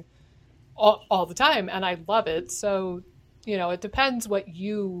painting all the time and I love it. So, you know, it depends what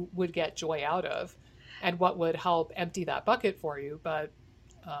you would get joy out of and what would help empty that bucket for you. But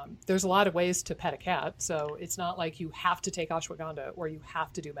there's a lot of ways to pet a cat. So it's not like you have to take ashwagandha or you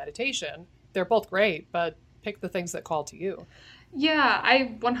have to do meditation. They're both great, but pick the things that call to you. Yeah,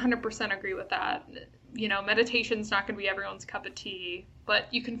 I 100% agree with that. You know, meditation's not going to be everyone's cup of tea, but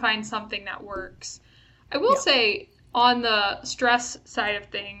you can find something that works. I will say, on the stress side of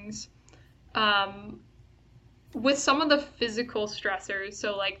things, with some of the physical stressors,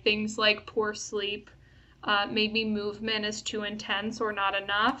 so like things like poor sleep, maybe movement is too intense or not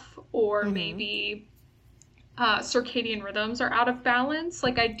enough, or maybe circadian rhythms are out of balance.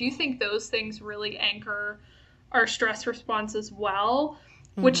 Like I do think those things really anchor our stress response as well,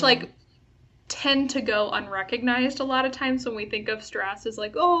 which like tend to go unrecognized a lot of times when we think of stress as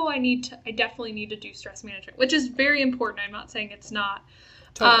like, oh, I definitely need to do stress management, which is very important. I'm not saying it's not.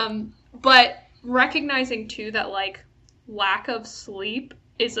 Totally. But recognizing too that like lack of sleep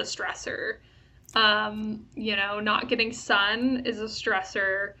is a stressor. You know, not getting sun is a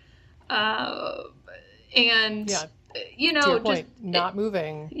stressor. And you know, to your just point, not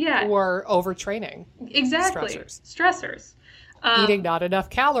moving or overtraining. Exactly. Stressors. Eating not enough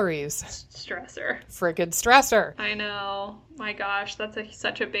calories. Stressor. Friggin' stressor. I know. My gosh, that's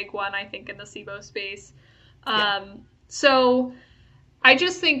such a big one, I think, in the SIBO space. So I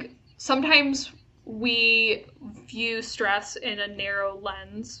just think sometimes we view stress in a narrow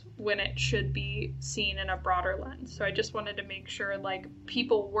lens when it should be seen in a broader lens. So I just wanted to make sure like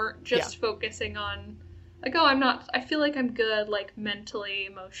people weren't just focusing on like, oh, I feel like I'm good, like mentally,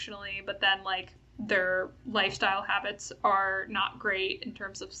 emotionally, but then like their lifestyle habits are not great in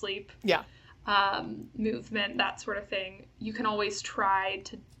terms of sleep, movement, that sort of thing. You can always try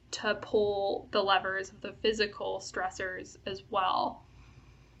to pull the levers of the physical stressors as well.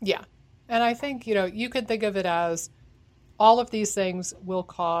 Yeah. And I think, you know, you could think of it as all of these things will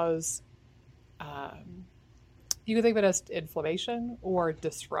cause, you could think of it as inflammation or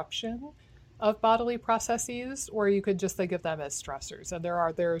disruption of bodily processes, or you could just think of them as stressors. And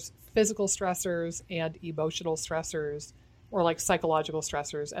there's physical stressors and emotional stressors, or like psychological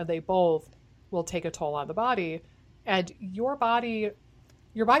stressors, and they both will take a toll on the body. And your body's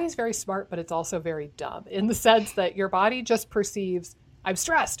very smart, but it's also very dumb in the sense that your body just perceives, I'm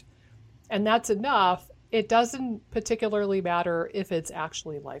stressed. And that's enough. It doesn't particularly matter if it's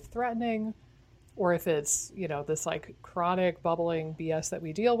actually life-threatening, or if it's, you know, this like chronic bubbling BS that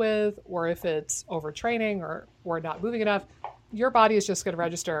we deal with, or if it's overtraining or not moving enough. Your body is just going to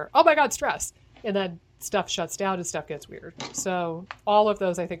register, oh my God, stress. And then stuff shuts down and stuff gets weird. So all of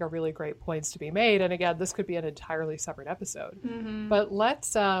those, I think, are really great points to be made. And again, this could be an entirely separate episode. But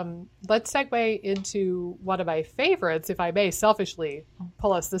let's segue into one of my favorites, if I may selfishly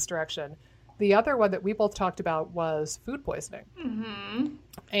pull us this direction. The other one that we both talked about was food poisoning.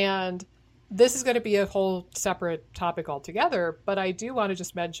 And this is going to be a whole separate topic altogether, but I do want to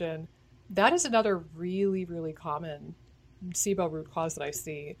just mention that is another really, really common SIBO root cause that I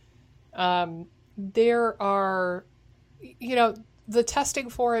see. There are, the testing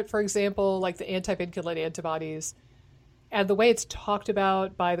for it, for example, like the antivinculin antibodies, and the way it's talked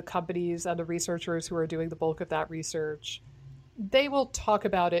about by the companies and the researchers who are doing the bulk of that research, they will talk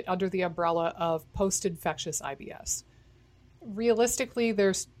about it under the umbrella of post-infectious IBS. Realistically,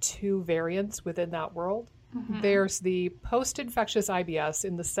 there's two variants within that world. Mm-hmm. There's the post-infectious IBS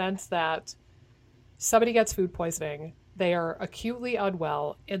in the sense that somebody gets food poisoning, they are acutely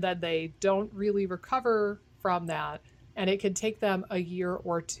unwell, and then they don't really recover from that, and it can take them a year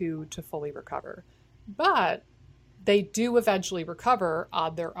or two to fully recover. But they do eventually recover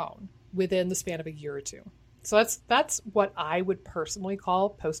on their own within the span of a year or two. So that's what I would personally call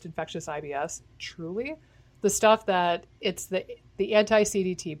post-infectious IBS, truly. The stuff that it's the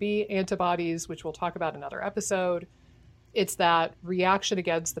anti-CDTB antibodies, which we'll talk about in another episode. It's that reaction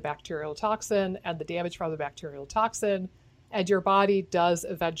against the bacterial toxin and the damage from the bacterial toxin, and your body does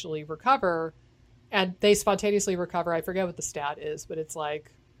eventually recover, and they spontaneously recover. I forget what the stat is, but it's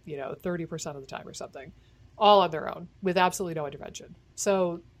like, 30% of the time or something, all on their own with absolutely no intervention.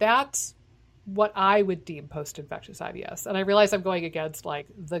 So that's what I would deem post-infectious IBS. And I realize I'm going against like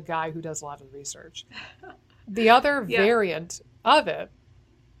the guy who does a lot of the research. The other variant of it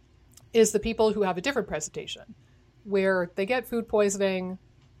is the people who have a different presentation, where they get food poisoning,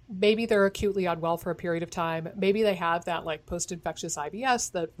 maybe they're acutely unwell for a period of time, maybe they have that like post-infectious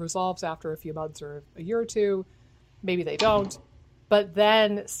IBS that resolves after a few months or a year or two, maybe they don't, but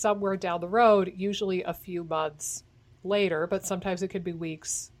then somewhere down the road, usually a few months later, but sometimes it could be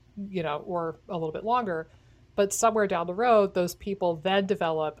weeks, or a little bit longer, but somewhere down the road, those people then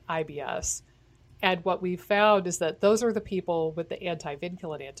develop IBS. And what we found is that those are the people with the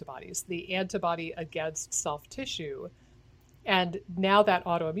antivinculin antibodies, the antibody against soft tissue. And now that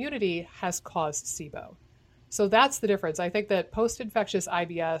autoimmunity has caused SIBO. So that's the difference. I think that post-infectious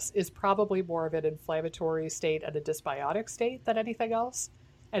IBS is probably more of an inflammatory state and a dysbiotic state than anything else.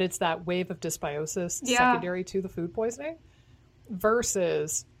 And it's that wave of dysbiosis secondary to the food poisoning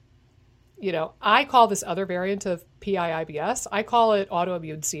versus, I call this other variant of PIIBS, I call it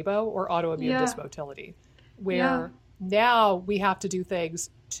autoimmune SIBO or autoimmune dysmotility, where now we have to do things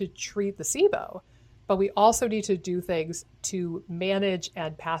to treat the SIBO, but we also need to do things to manage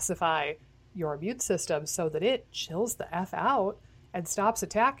and pacify your immune system so that it chills the F out and stops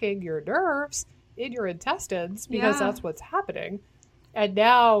attacking your nerves in your intestines, because that's what's happening. And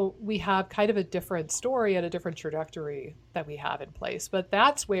now we have kind of a different story and a different trajectory that we have in place. But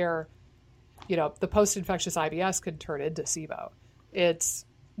that's where, the post-infectious IBS can turn into SIBO. It's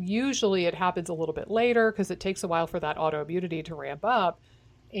usually it happens a little bit later because it takes a while for that autoimmunity to ramp up.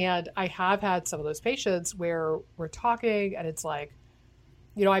 And I have had some of those patients where we're talking and it's like,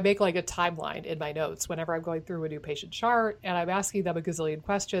 I make like a timeline in my notes whenever I'm going through a new patient chart and I'm asking them a gazillion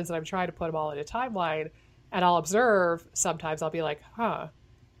questions and I'm trying to put them all in a timeline. And I'll observe, sometimes I'll be like,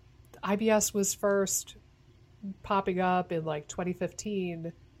 IBS was first popping up in like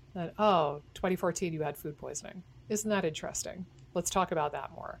 2015. And 2014 you had food poisoning. Isn't that interesting? Let's talk about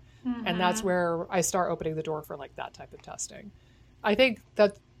that more. Mm-hmm. And that's where I start opening the door for like that type of testing. I think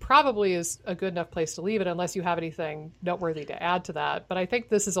that probably is a good enough place to leave it unless you have anything noteworthy to add to that. But I think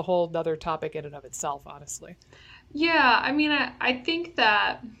this is a whole nother topic in and of itself, honestly. Yeah, I mean, I think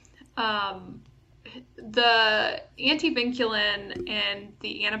that the antivinculin and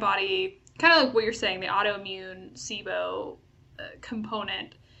the antibody, kind of like what you're saying, the autoimmune SIBO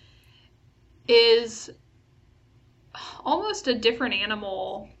component is almost a different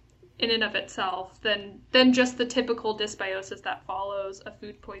animal in and of itself than just the typical dysbiosis that follows a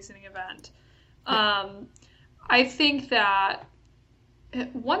food poisoning event. Yeah. I think that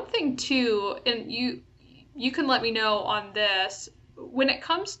one thing too, and you can let me know on this, when it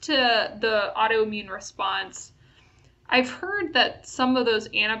comes to the autoimmune response, I've heard that some of those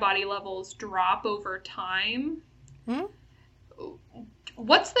antibody levels drop over time. Hmm?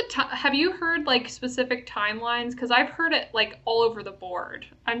 What's the have you heard like specific timelines? Because I've heard it like all over the board.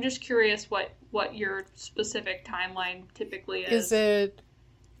 I'm just curious what your specific timeline typically is. Is it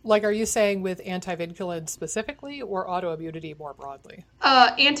like, are you saying with antivinculin specifically or autoimmunity more broadly?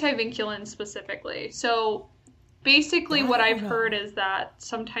 Antivinculin specifically. So basically what I've heard is that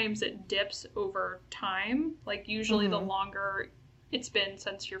sometimes it dips over time. Like usually the longer it's been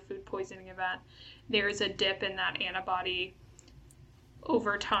since your food poisoning event, there's a dip in that antibody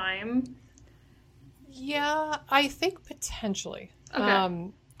over time. Yeah, I think potentially. Okay.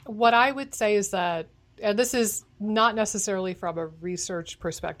 What I would say is that and this is not necessarily from a research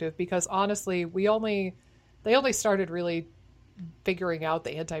perspective, because honestly, they only started really figuring out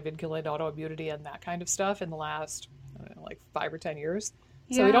the anti-vinculin autoimmunity and that kind of stuff in the last, I don't know, like 5 or 10 years.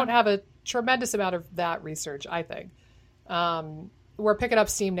 So we don't have a tremendous amount of that research, I think. We're picking up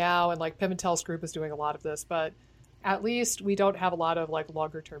steam now, and like Pimentel's group is doing a lot of this, but at least we don't have a lot of like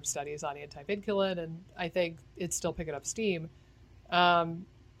longer term studies on anti-vinculin, and I think it's still picking up steam.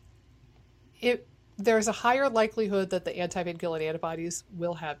 There's a higher likelihood that the anti-vinculin antibodies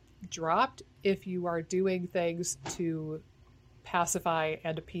will have dropped if you are doing things to pacify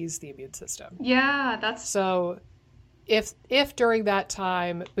and appease the immune system. Yeah, that's so. If during that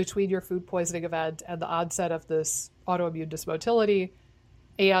time between your food poisoning event and the onset of this autoimmune dysmotility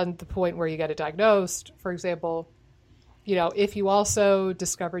and the point where you get it diagnosed, for example, if you also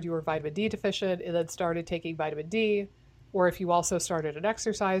discovered you were vitamin D deficient and then started taking vitamin D, or if you also started an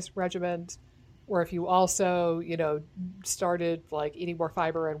exercise regimen, or if you also, started like eating more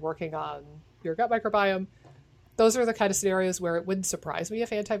fiber and working on your gut microbiome, those are the kind of scenarios where it wouldn't surprise me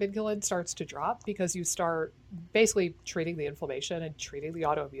if anti-vinculin starts to drop, because you start basically treating the inflammation and treating the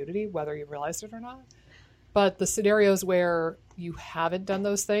autoimmunity, whether you realize it or not. But the scenarios where you haven't done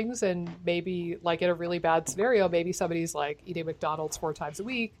those things, and maybe like in a really bad scenario, maybe somebody's like eating McDonald's 4 times a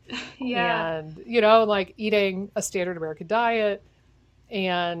week and, like eating a standard American diet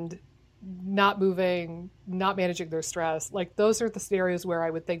and not moving, not managing their stress. Like those are the scenarios where I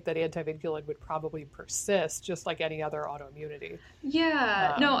would think that anti-vinculin would probably persist, just like any other autoimmunity.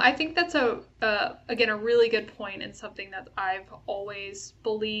 Yeah, no, I think that's again, a really good point, and something that I've always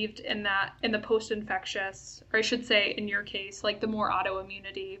believed in the post-infectious, or I should say in your case, like the more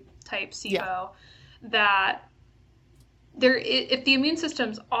autoimmunity type SIBO, that if the immune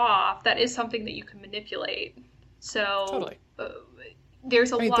system's off, that is something that you can manipulate. So totally.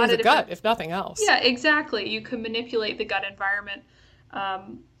 There's a lot through of the gut, if nothing else. Yeah, exactly. You can manipulate the gut environment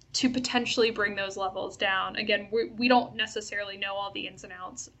to potentially bring those levels down. Again, we don't necessarily know all the ins and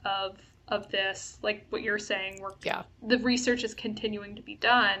outs of this. Like what you're saying, the research is continuing to be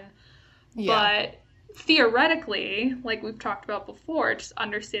done. Yeah. But theoretically, like we've talked about before, just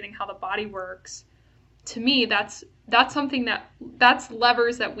understanding how the body works, to me, that's something that's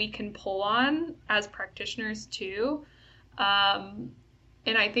levers that we can pull on as practitioners too.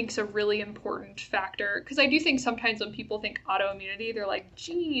 And I think it's a really important factor, because I do think sometimes when people think autoimmunity, they're like,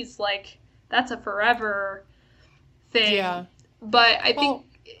 geez, like that's a forever thing. Yeah. But I think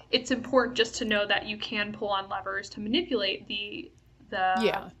it's important just to know that you can pull on levers to manipulate the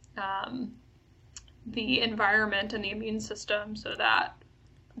environment and the immune system, so that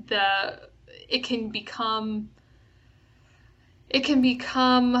it can become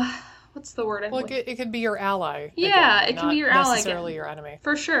what's the word? It can be your ally. Yeah, again, it can be your ally. Not necessarily your enemy.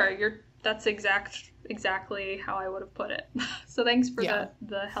 For sure. That's exactly how I would have put it. So thanks for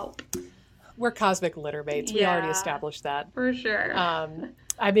the help. We're cosmic littermates. We already established that. For sure.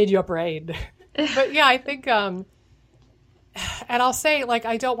 I made you up rain. But yeah, I think, and I'll say, like,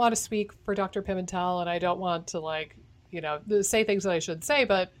 I don't want to speak for Dr. Pimentel, and I don't want to, like, say things that I shouldn't say,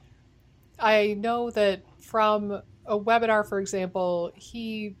 but I know that from a webinar, for example,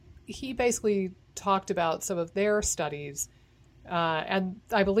 he basically talked about some of their studies, and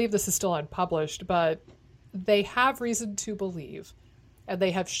I believe this is still unpublished, but they have reason to believe, and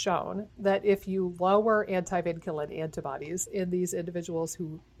they have shown, that if you lower anti-vinculin antibodies in these individuals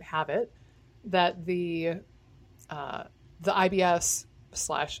who have it, that the IBS/SIBO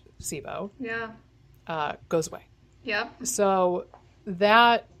goes away. Yeah. So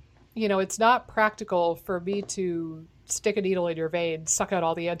that, it's not practical for me to stick a needle in your vein, suck out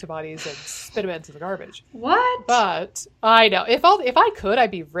all the antibodies, and spit them into the garbage. What? But I know if I could,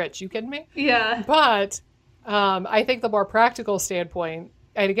 I'd be rich. You kidding me? Yeah. But I think the more practical standpoint,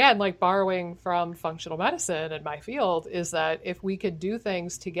 and again, like borrowing from functional medicine in my field, is that if we could do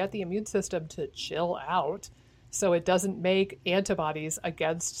things to get the immune system to chill out, so it doesn't make antibodies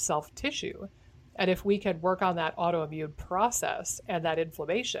against self tissue, and if we can work on that autoimmune process and that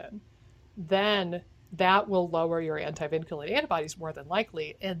inflammation, then that will lower your anti-vinculin antibodies more than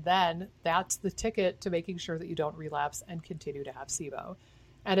likely. And then that's the ticket to making sure that you don't relapse and continue to have SIBO.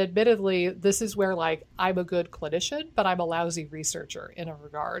 And admittedly, this is where, like, I'm a good clinician, but I'm a lousy researcher in a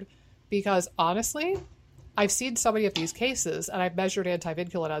regard. Because honestly, I've seen so many of these cases, and I've measured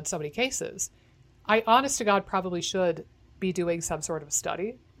anti-vinculin on so many cases. I, honest to God, probably should be doing some sort of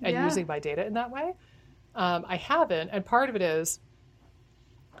study and using my data in that way. I haven't. And part of it is,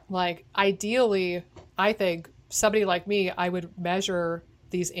 like, ideally, I think somebody like me, I would measure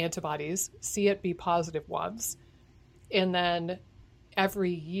these antibodies, see it be positive ones, and then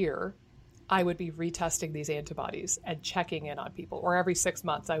every year I would be retesting these antibodies and checking in on people, or every 6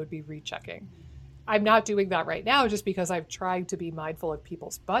 months I would be rechecking. I'm not doing that right now just because I'm trying to be mindful of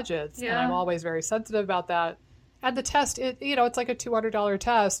people's budgets, and I'm always very sensitive about that. And the test, it's like a $200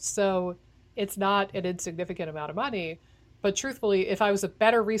 test, so it's not an insignificant amount of money. But truthfully, if I was a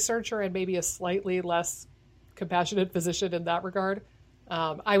better researcher and maybe a slightly less compassionate physician in that regard,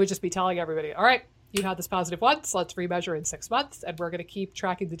 I would just be telling everybody, all right, you had this positive once, let's remeasure in 6 months, and we're going to keep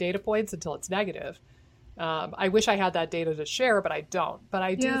tracking the data points until it's negative. I wish I had that data to share, but I don't. But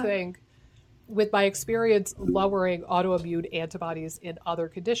I do think, with my experience lowering autoimmune antibodies in other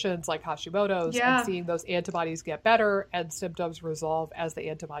conditions like Hashimoto's and seeing those antibodies get better and symptoms resolve as the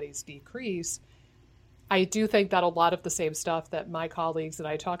antibodies decrease, I do think that a lot of the same stuff that my colleagues and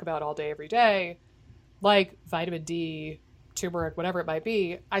I talk about all day, every day, like vitamin D, turmeric, whatever it might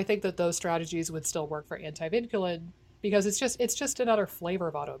be, I think that those strategies would still work for antivinculin because it's just another flavor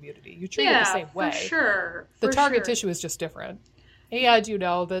of autoimmunity. You treat it the same way. For sure. The target tissue is just different. And you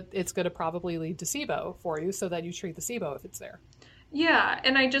know that it's going to probably lead to SIBO for you, so then you treat the SIBO if it's there. Yeah,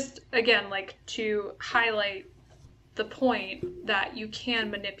 and I just, again, like to highlight the point that you can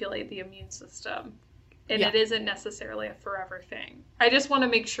manipulate the immune system, and it isn't necessarily a forever thing. I just want to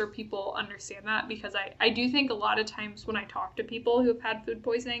make sure people understand that, because I do think a lot of times when I talk to people who have had food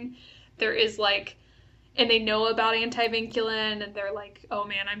poisoning, there is like, and they know about antivinculin, and they're like, oh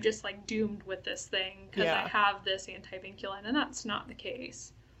man, I'm just like doomed with this thing because I have this antivinculin, and that's not the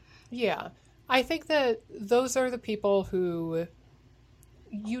case. Yeah. I think that those are the people who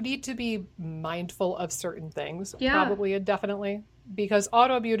you need to be mindful of certain things, probably indefinitely, because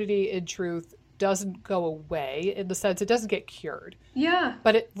autoimmunity in truth doesn't go away in the sense it doesn't get cured. Yeah.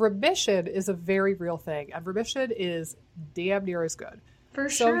 But remission is a very real thing, and remission is damn near as good. For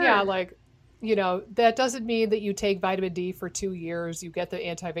sure. So yeah, like, you know, that doesn't mean that you take vitamin D for 2 years, you get the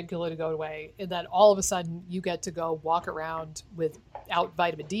antivinculin to go away, and then all of a sudden you get to go walk around without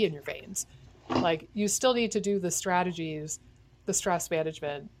vitamin D in your veins. Like, you still need to do the strategies, the stress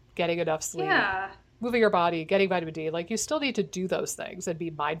management, getting enough sleep, moving your body, getting vitamin D. Like, you still need to do those things and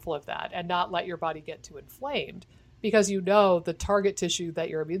be mindful of that and not let your body get too inflamed, because you know the target tissue that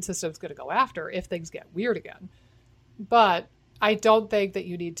your immune system is going to go after if things get weird again. But I don't think that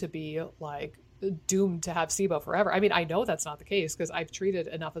you need to be like doomed to have SIBO forever. I mean, I know that's not the case because I've treated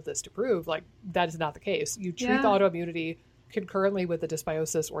enough of this to prove like that is not the case. You treat the autoimmunity concurrently with the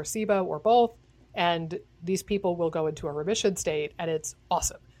dysbiosis or SIBO or both, and these people will go into a remission state, and it's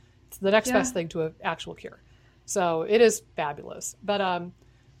awesome. It's the next best thing to an actual cure. So it is fabulous. But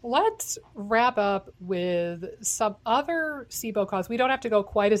let's wrap up with some other SIBO cause. We don't have to go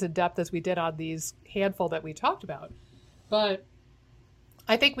quite as in depth as we did on these handful that we talked about, but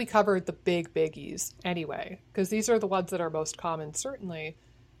I think we covered the big biggies anyway, because these are the ones that are most common, certainly.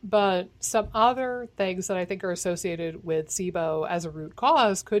 But some other things that I think are associated with SIBO as a root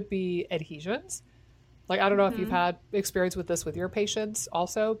cause could be adhesions. Like, I don't know if you've had experience with this with your patients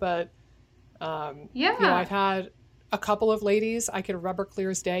also, but you know, I've had a couple of ladies, I can remember clear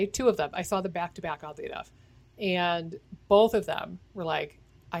as day, 2 of them. I saw them back to back, oddly enough. And both of them were like,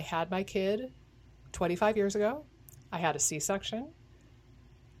 I had my kid 25 years ago. I had a C-section.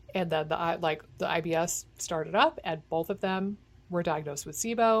 And then the IBS started up, and both of them were diagnosed with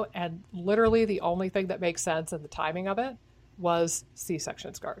SIBO. And literally the only thing that makes sense in the timing of it was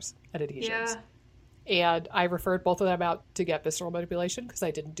C-section scars and adhesions. Yeah. And I referred both of them out to get visceral manipulation because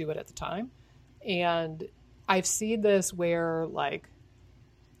I didn't do it at the time. And I've seen this where, like,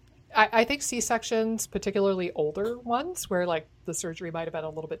 I think C-sections, particularly older ones, where like the surgery might have been a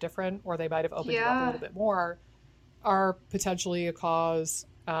little bit different, or they might have opened you up a little bit more, are potentially a cause.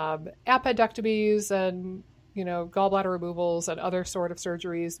 Appendectomies and, you know, gallbladder removals and other sort of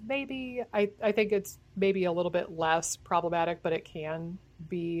surgeries, maybe, I think it's maybe a little bit less problematic, but it can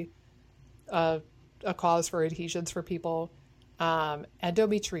be a cause for adhesions for people.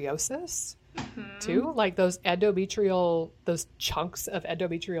 Endometriosis, too, like those chunks of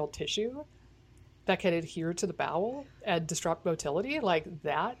endometrial tissue that can adhere to the bowel and disrupt motility, like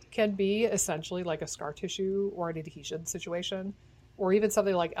that can be essentially like a scar tissue or an adhesion situation. Or even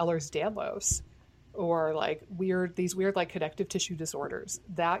something like Ehlers-Danlos, or like these weird like connective tissue disorders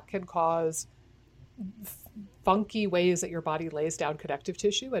that can cause funky ways that your body lays down connective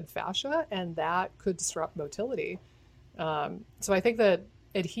tissue and fascia, and that could disrupt motility. So I think that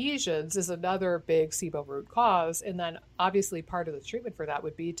adhesions is another big SIBO root cause, and then obviously part of the treatment for that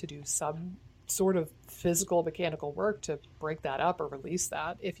would be to do some sort of physical mechanical work to break that up or release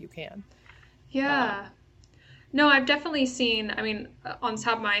that if you can. Yeah. No, I've definitely seen, I mean, on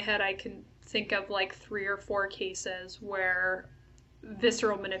top of my head, I can think of like 3 or 4 cases where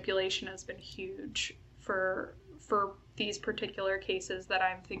visceral manipulation has been huge for these particular cases that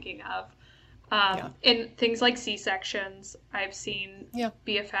I'm thinking of. In things like C-sections, I've seen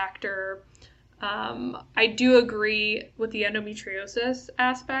be a factor. I do agree with the endometriosis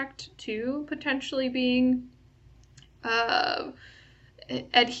aspect too, potentially being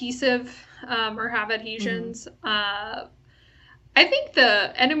adhesive or have adhesions. I think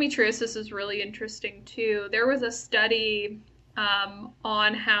the endometriosis is really interesting too. There was a study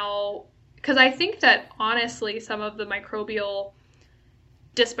on how, because I think that honestly some of the microbial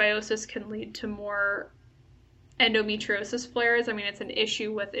dysbiosis can lead to more endometriosis flares. I mean, it's an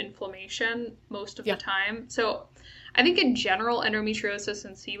issue with inflammation most of the time. So I think in general, endometriosis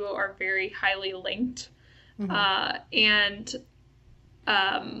and SIBO are very highly linked. And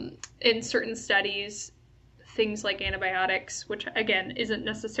in certain studies, things like antibiotics, which again isn't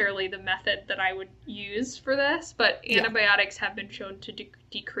necessarily the method that I would use for this, but antibiotics have been shown to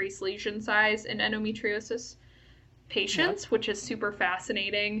decrease lesion size in endometriosis patients, which is super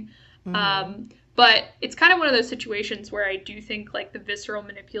fascinating. But it's kind of one of those situations where I do think like the visceral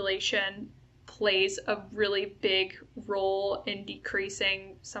manipulation plays a really big role in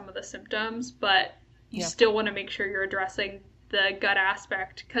decreasing some of the symptoms, but you still want to make sure you're addressing the gut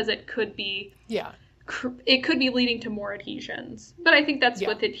aspect, because it could be leading to more adhesions. But I think that's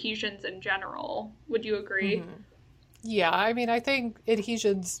with adhesions in general. Would you agree? Yeah, I mean, I think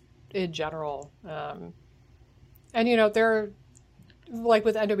adhesions in general, and you know, they're like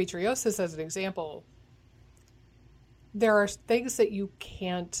with endometriosis as an example, there are things that you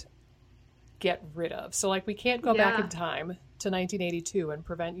can't get rid of. So like we can't go back in time to 1982 and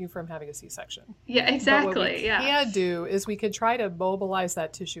prevent you from having a C-section. Yeah, exactly. But what we can do is we can try to mobilize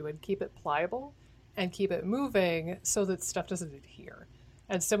that tissue and keep it pliable and keep it moving so that stuff doesn't adhere.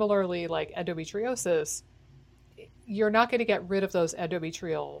 And similarly, like endometriosis, you're not going to get rid of those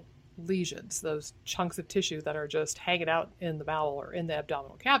endometrial lesions, those chunks of tissue that are just hanging out in the bowel or in the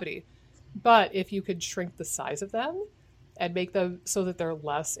abdominal cavity. But if you could shrink the size of them and make them so that they're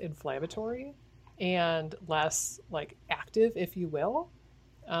less inflammatory and less like active, if you will,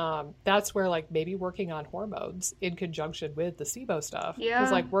 that's where like maybe working on hormones in conjunction with the SIBO stuff.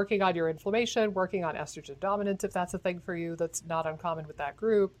 Because like working on your inflammation, working on estrogen dominance, if that's a thing for you, that's not uncommon with that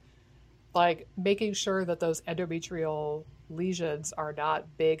group. Like making sure that those endometrial lesions are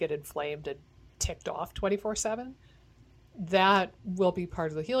not big and inflamed and ticked off 24/7. That will be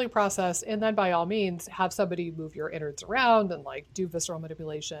part of the healing process. And then by all means, have somebody move your innards around and like do visceral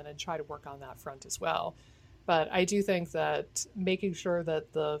manipulation and try to work on that front as well. But I do think that making sure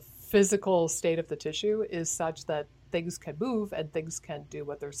that the physical state of the tissue is such that things can move and things can do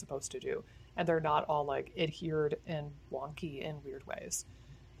what they're supposed to do. And they're not all like adhered and wonky in weird ways.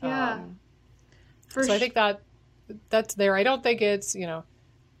 So I think that's there. I don't think it's, you know,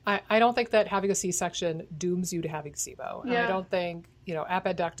 I don't think that having a C-section dooms you to having SIBO. And I don't think, you know,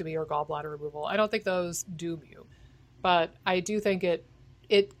 appendectomy or gallbladder removal, I don't think those doom you. But I do think it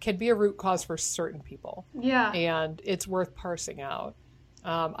can be a root cause for certain people. Yeah. And it's worth parsing out.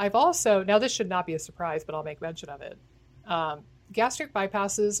 I've also, now this should not be a surprise, but I'll make mention of it. Gastric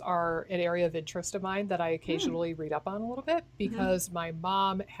bypasses are an area of interest of mine that I occasionally read up on a little bit because my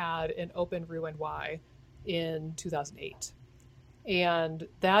mom had an open Roux-en-Y in 2008. And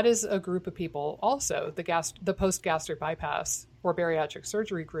that is a group of people also, the post-gastric bypass or bariatric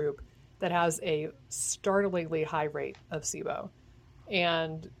surgery group that has a startlingly high rate of SIBO.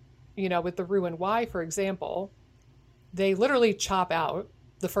 And, you know, with the Roux-en-Y, for example, they literally chop out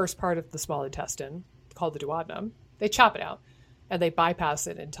the first part of the small intestine called the duodenum. They chop it out and they bypass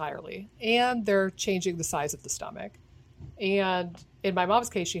it entirely. And they're changing the size of the stomach. And in my mom's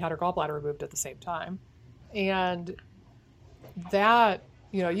case, she had her gallbladder removed at the same time. And that,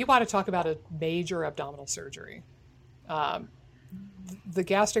 you know, you want to talk about a major abdominal surgery. The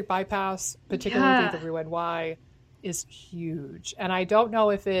gastric bypass, particularly the Roux-en-Y, is huge. And I don't know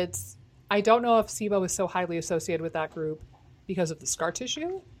if SIBO is so highly associated with that group because of the scar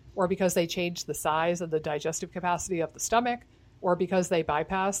tissue, or because they changed the size and the digestive capacity of the stomach, or because they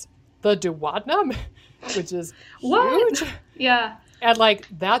bypassed the duodenum, which is huge. Yeah. And like,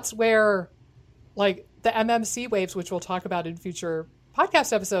 that's where like the MMC waves, which we'll talk about in future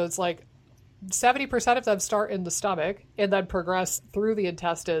podcast episodes, like 70% of them start in the stomach and then progress through the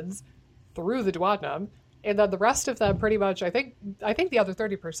intestines, through the duodenum. And then the rest of them pretty much, I think the other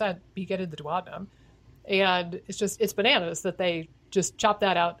 30% begin in the duodenum. And it's bananas that they just chop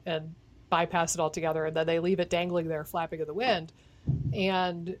that out and bypass it altogether. And then they leave it dangling there, flapping in the wind.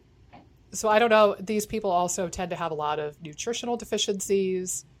 And so I don't know, these people also tend to have a lot of nutritional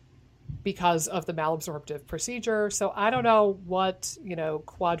deficiencies. because of the malabsorptive procedure. So I don't know what,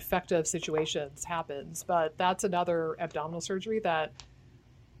 quadfecta situations happens, but that's another abdominal surgery that,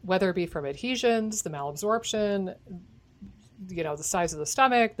 whether it be from adhesions, the malabsorption, the size of the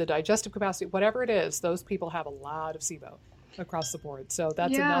stomach, the digestive capacity, whatever it is, those people have a lot of SIBO across the board. So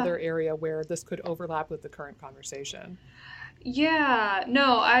that's another area where this could overlap with the current conversation. Yeah,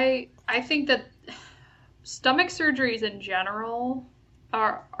 no, I think that stomach surgeries in general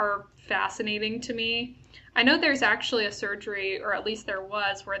are fascinating to me. I know there's actually a surgery, or at least there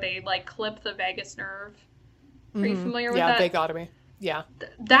was, where they like clip the vagus nerve. Are you familiar with that? Yeah, vagotomy. Yeah.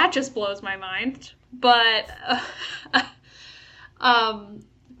 That just blows my mind. But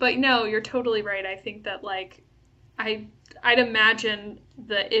but no, you're totally right. I think that like I'd imagine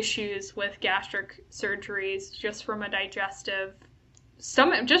the issues with gastric surgeries just from a digestive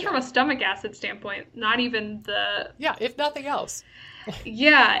from a stomach acid standpoint, not even the... Yeah, if nothing else.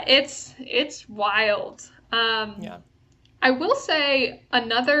 Yeah, it's wild. I will say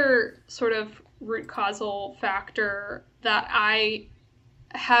another sort of root causal factor that I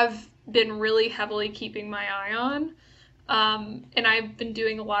have been really heavily keeping my eye on, and I've been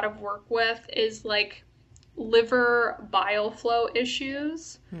doing a lot of work with, is like liver bile flow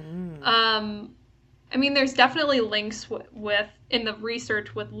issues. I mean, there's definitely links with in the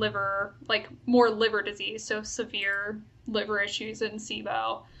research with liver, like more liver disease, so severe liver issues in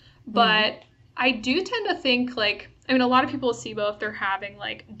SIBO. But I do tend to think like, I mean, a lot of people with SIBO, if they're having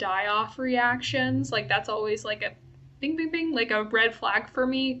like die-off reactions, like that's always like a bing, bing, bing, like a red flag for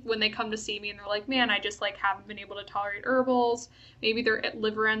me when they come to see me and they're like, man, I just like haven't been able to tolerate herbals. Maybe their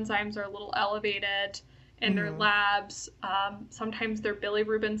liver enzymes are a little elevated in their labs. Sometimes their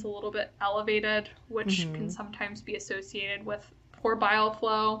bilirubin's a little bit elevated, which can sometimes be associated with poor bile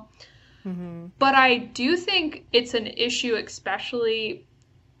flow. But I do think it's an issue, especially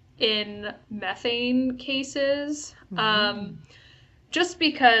in methane cases, just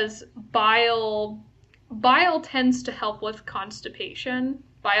because bile tends to help with constipation,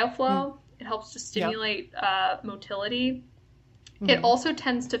 bile flow. It helps to stimulate motility. It also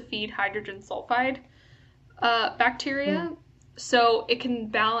tends to feed hydrogen sulfide bacteria, so it can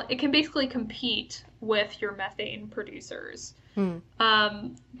basically compete with your methane producers.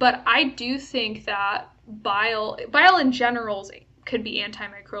 But I do think that bile in general could be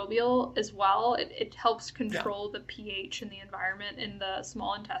antimicrobial as well. It helps control the pH in the environment in the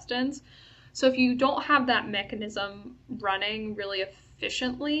small intestines. So if you don't have that mechanism running really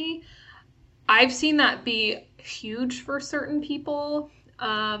efficiently, I've seen that be huge for certain people.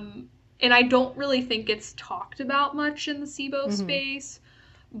 And I don't really think it's talked about much in the SIBO space,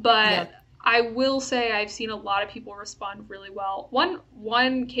 but I will say I've seen a lot of people respond really well.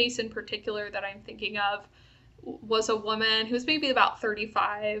 One case in particular that I'm thinking of was a woman who was maybe about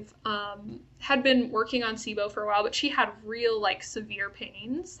 35, had been working on SIBO for a while, but she had real like severe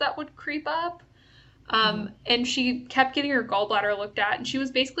pains that would creep up. And she kept getting her gallbladder looked at, and she was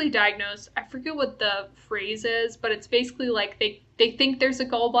basically diagnosed, I forget what the phrase is, but it's basically like they think there's a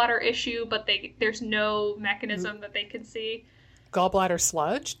gallbladder issue, but there's no mechanism that they can see. Gallbladder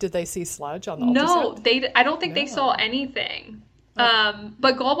sludge? Did they see sludge on the ultrasound? No, I don't think they saw anything.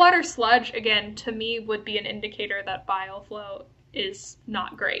 But gallbladder sludge, again, to me would be an indicator that bile flow is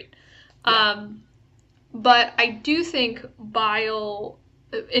not great. But I do think bile...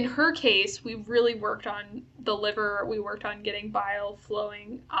 In her case, we really worked on the liver. We worked on getting bile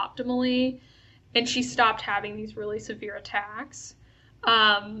flowing optimally, and she stopped having these really severe attacks.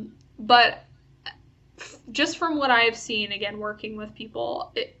 But just from what I've seen, again, working with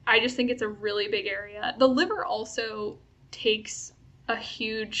people, I just think it's a really big area. The liver also takes has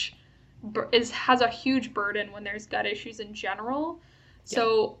a huge burden when there's gut issues in general.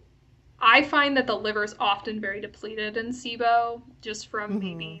 So I find that the liver is often very depleted in SIBO, just from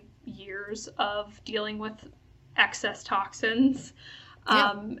maybe years of dealing with excess toxins.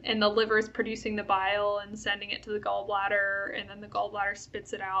 And the liver is producing the bile and sending it to the gallbladder, and then the gallbladder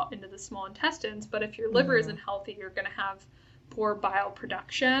spits it out into the small intestines. But if your liver isn't healthy, you're going to have poor bile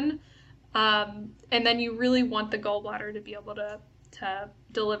production. And then you really want the gallbladder to be able to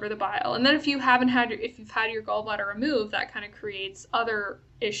deliver the bile. And then if you've had your gallbladder removed, that kind of creates other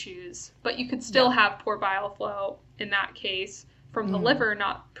issues. But you could still have poor bile flow in that case from the liver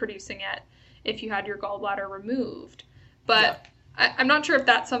not producing it if you had your gallbladder removed. But I'm not sure if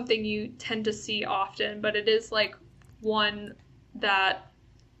that's something you tend to see often, but it is like one that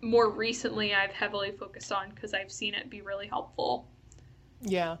more recently I've heavily focused on because I've seen it be really helpful.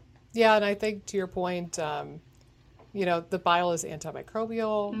 Yeah. Yeah, and I think to your point, the bile is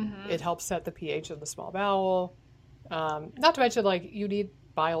antimicrobial. It helps set the pH of the small bowel. Not to mention, like, you need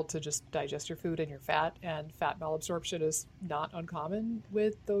bile to just digest your food and your fat, and fat malabsorption is not uncommon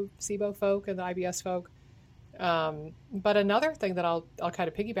with the SIBO folk and the IBS folk. But another thing that I'll kind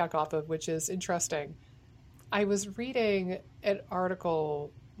of piggyback off of, which is interesting, I was reading an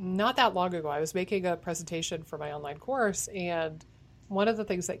article not that long ago. I was making a presentation for my online course, and one of the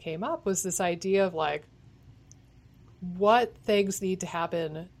things that came up was this idea of like, what things need to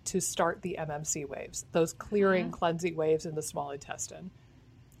happen to start the MMC waves, those clearing, cleansing waves in the small intestine.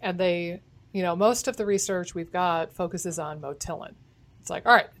 And they, most of the research we've got focuses on motilin. It's like,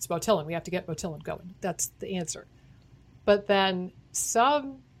 all right, it's motilin. We have to get motilin going. That's the answer. But then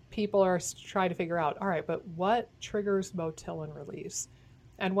some people are trying to figure out, all right, but what triggers motilin release?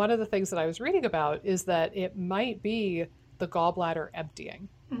 And one of the things that I was reading about is that it might be the gallbladder emptying.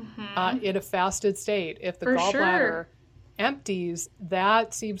 In a fasted state. If the gallbladder empties,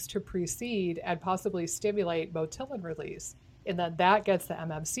 that seems to precede and possibly stimulate motilin release. And then that gets the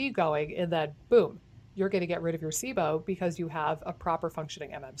MMC going, and then boom, you're going to get rid of your SIBO because you have a proper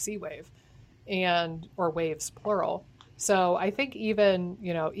functioning MMC wave, or waves plural. So I think even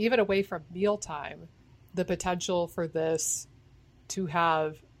away from mealtime, the potential for this to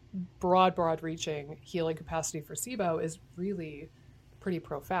have broad reaching healing capacity for SIBO is really pretty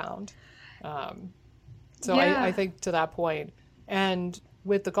profound. I think to that point, and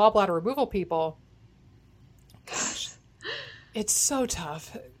with the gallbladder removal people, gosh, it's so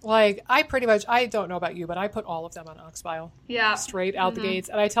tough. Like I don't know about you, but I put all of them on ox bile straight out the gates.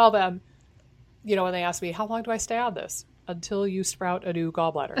 And I tell them, when they ask me, how long do I stay on this? Until you sprout a new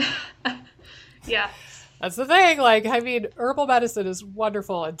gallbladder. Yeah. That's the thing. Like, I mean, herbal medicine is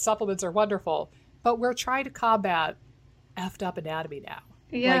wonderful and supplements are wonderful, but we're trying to combat effed up anatomy now.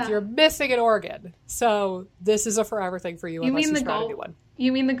 Yeah. Like you're missing an organ. So this is a forever thing for you unless you sprout a new one.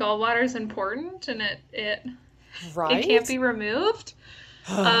 You mean the gallbladder is important and it can't be removed?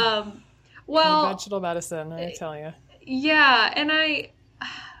 Conventional medicine, I tell you. Yeah, and I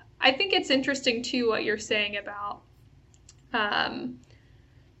think it's interesting too what you're saying about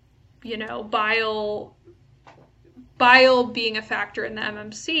bile being a factor in the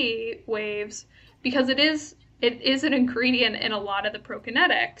MMC waves, because it is an ingredient in a lot of the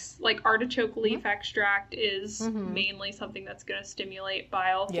prokinetics. Like artichoke leaf extract is mainly something that's going to stimulate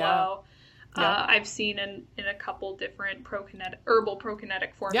bile flow. Yeah. I've seen in a couple different herbal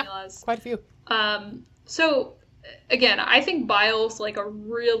prokinetic formulas. Yeah, quite a few. So again, I think bile's like a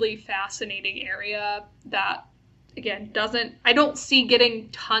really fascinating area that, again, I don't see getting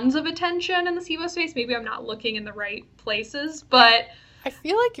tons of attention in the SIBO space. Maybe I'm not looking in the right places, but I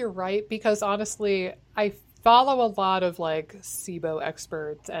feel like you're right, because honestly, I follow a lot of like SIBO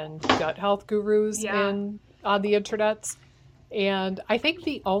experts and gut health gurus on the internets. And I think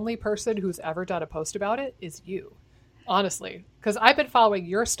the only person who's ever done a post about it is you, honestly, because I've been following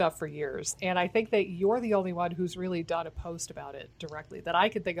your stuff for years. And I think that you're the only one who's really done a post about it directly that I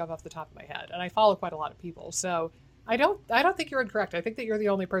can think of off the top of my head. And I follow quite a lot of people. So I don't think you're incorrect. I think that you're the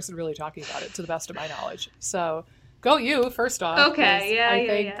only person really talking about it to the best of my knowledge. So go you, first off. Okay.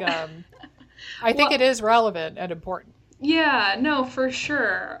 I think it is relevant and important. Yeah, no, for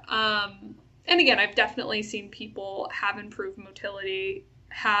sure. And again, I've definitely seen people have improved motility,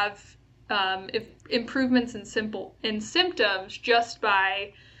 have improvements in symptoms just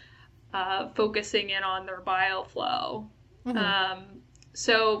by focusing in on their bile flow.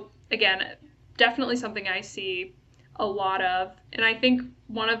 So again, definitely something I see a lot of. And I think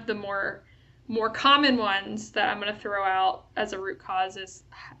one of the more common ones that I'm going to throw out as a root cause is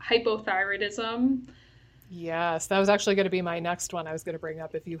hypothyroidism. Yes, that was actually going to be my next one I was going to bring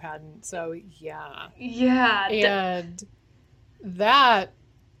up if you hadn't. So, yeah. Yeah. And that,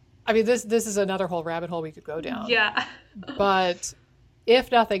 I mean, this is another whole rabbit hole we could go down. Yeah. But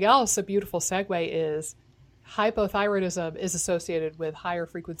if nothing else, a beautiful segue is hypothyroidism is associated with higher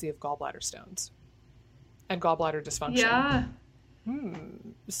frequency of gallbladder stones and gallbladder dysfunction. Yeah.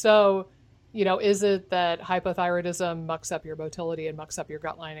 So, is it that hypothyroidism mucks up your motility and mucks up your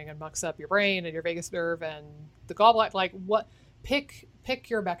gut lining and mucks up your brain and your vagus nerve and the gallbladder? Like, what? Pick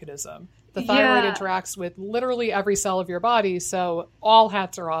your mechanism. The thyroid interacts with literally every cell of your body, so all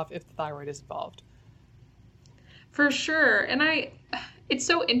hats are off if the thyroid is involved. For sure. And it's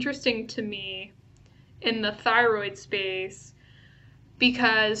so interesting to me in the thyroid space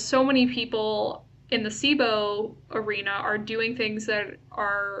because so many people in the SIBO arena are doing things that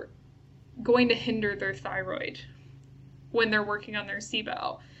are going to hinder their thyroid when they're working on their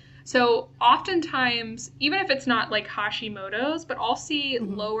SIBO. So oftentimes, even if it's not like Hashimoto's, but I'll see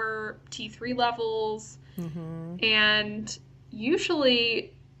lower T3 levels, and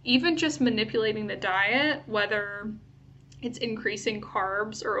usually even just manipulating the diet, whether it's increasing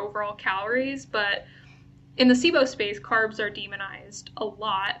carbs or overall calories, but in the SIBO space, carbs are demonized a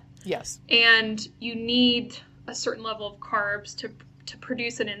lot. Yes. And you need a certain level of carbs to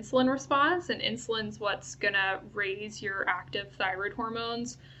produce an insulin response, and insulin's what's going to raise your active thyroid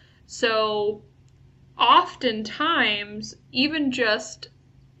hormones. So oftentimes, even just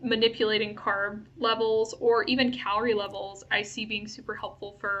manipulating carb levels or even calorie levels, I see being super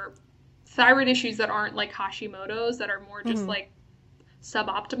helpful for thyroid issues that aren't like Hashimoto's, that are more just like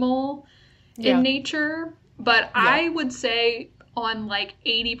suboptimal in nature. But I would say on like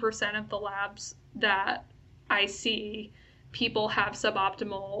 80% of the labs that I see, people have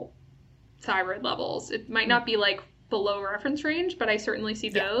suboptimal thyroid levels. It might not be like below reference range, but I certainly see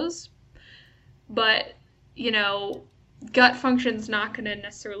those. But, you know, gut function's not going to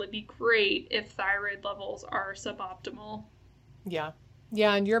necessarily be great if thyroid levels are suboptimal. Yeah.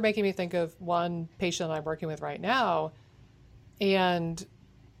 Yeah, and you're making me think of one patient I'm working with right now. And,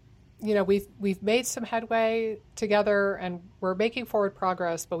 you know, we've made some headway together and we're making forward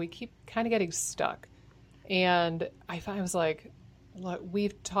progress, but we keep kind of getting stuck. And I was like, look,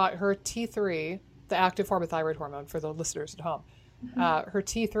 we've taught her T3, the active form of thyroid hormone for the listeners at home. Her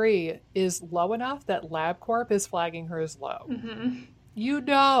T3 is low enough that LabCorp is flagging her as low. You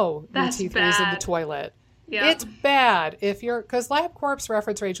know, that's your T3 bad. is in the toilet. Yeah. It's bad because LabCorp's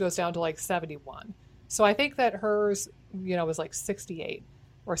reference range goes down to like 71. So I think that hers, you know, was like 68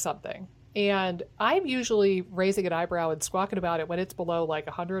 or something. And I'm usually raising an eyebrow and squawking about it when it's below like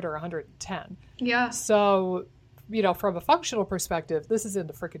 100 or 110. Yeah. So, you know, from a functional perspective, this is in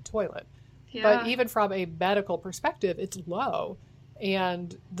the freaking toilet. Yeah. But even from a medical perspective, it's low.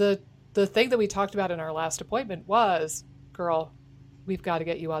 And the thing that we talked about in our last appointment was, girl, we've got to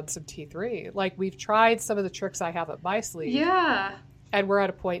get you on some T3. Like, we've tried some of the tricks I have up my sleeve. Yeah. And we're at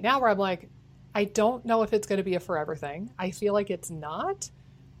a point now where I'm like, I don't know if it's going to be a forever thing. I feel like it's not.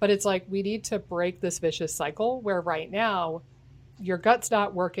 But it's like, we need to break this vicious cycle where right now your gut's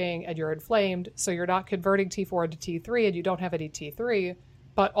not working and you're inflamed. So you're not converting T4 into T3 and you don't have any T3.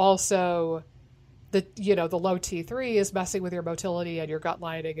 But also the low T3 is messing with your motility and your gut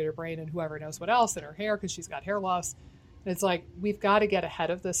lining and your brain and whoever knows what else, and her hair because she's got hair loss. And it's like, we've got to get ahead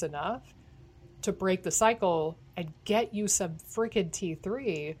of this enough to break the cycle and get you some freaking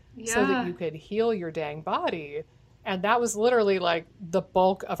T3 so that you can heal your dang body. And that was literally like the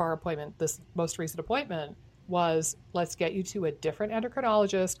bulk of our appointment. This most recent appointment was, let's get you to a different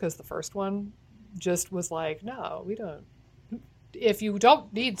endocrinologist, because the first one just was like, no, we don't. If you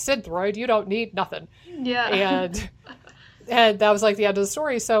don't need Synthroid, you don't need nothing. Yeah. And that was like the end of the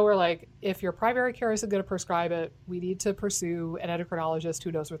story. So we're like, if your primary care isn't going to prescribe it, we need to pursue an endocrinologist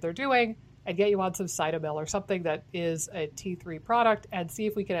who knows what they're doing and get you on some Cytomel or something that is a T3 product, and see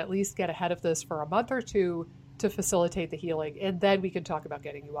if we can at least get ahead of this for a month or two to facilitate the healing. And then we can talk about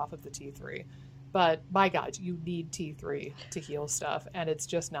getting you off of the T3. But my God, you need T3 to heal stuff, and it's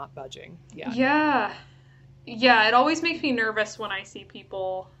just not budging. Yeah. Yeah, it always makes me nervous when I see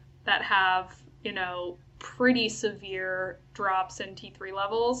people that have, you know, pretty severe drops in T3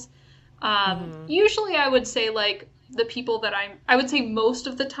 levels. Usually I would say like the people that I would say most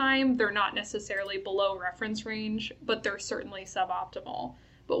of the time, they're not necessarily below reference range, but they're certainly suboptimal.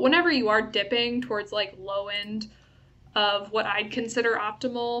 But whenever you are dipping towards like low end of what I'd consider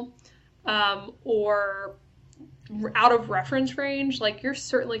optimal, or out of reference range, like you're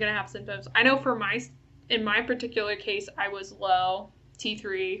certainly going to have symptoms. I know in my particular case, I was low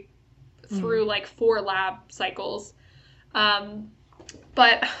T3 through like 4 lab cycles.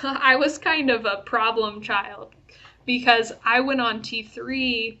 But I was kind of a problem child because I went on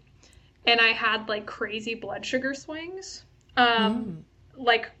T3 and I had like crazy blood sugar swings,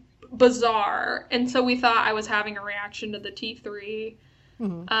 like bizarre. And so we thought I was having a reaction to the T3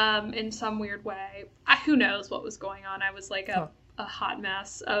 in some weird way. Who knows what was going on? I was like a hot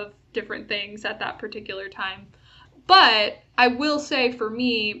mess of different things at that particular time. But I will say for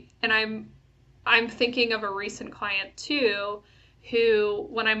me, and I'm thinking of a recent client too, who,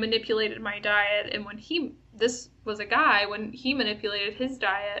 when I manipulated my diet, and this was a guy, when he manipulated his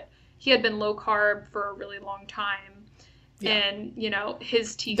diet, he had been low carb for a really long time. Yeah. And, you know,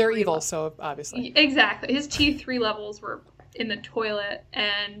 his T3... They're evil, so obviously. Exactly. His T3 levels were in the toilet,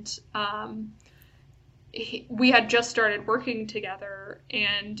 and we had just started working together,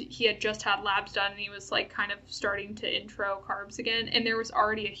 and he had just had labs done, and he was like kind of starting to intro carbs again, and there was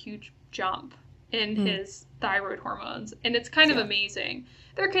already a huge jump in his thyroid hormones, and it's kind of amazing.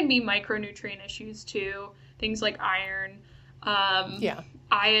 There can be micronutrient issues too, things like iron,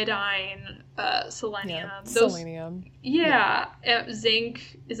 iodine, selenium. Selenium.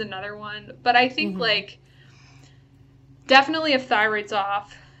 Zinc is another one, but I think like definitely if thyroid's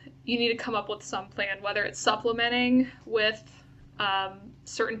off, you need to come up with some plan, whether it's supplementing with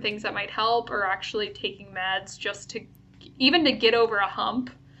certain things that might help or actually taking meds just to even to get over a hump.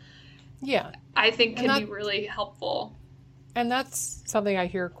 Yeah. I think can be really helpful. And that's something I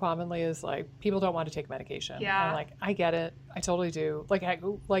hear commonly is like, people don't want to take medication. Yeah. I'm like, I get it. I totally do.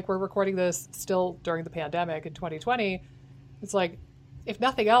 Like we're recording this still during the pandemic in 2020. It's like, if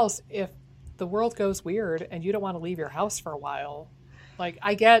nothing else, if the world goes weird and you don't want to leave your house for a while, like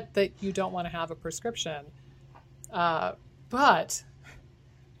I get that you don't want to have a prescription. But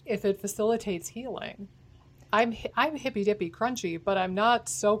if it facilitates healing, I'm hippy dippy crunchy, but I'm not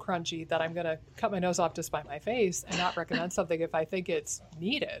so crunchy that I'm going to cut my nose off to spite my face and not recommend something if I think it's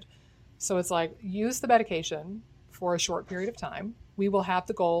needed. So it's like, use the medication for a short period of time. We will have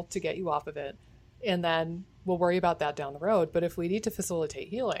the goal to get you off of it, and then we'll worry about that down the road. But if we need to facilitate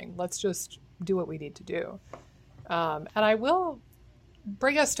healing, let's just do what we need to do. And I will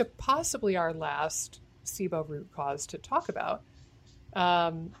bring us to possibly our last SIBO root cause to talk about.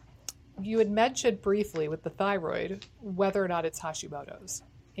 You had mentioned briefly with the thyroid whether or not it's Hashimoto's.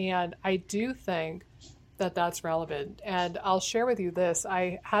 And I do think that that's relevant. And I'll share with you this.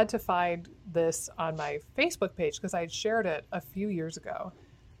 I had to find this on my Facebook page because I had shared it a few years ago.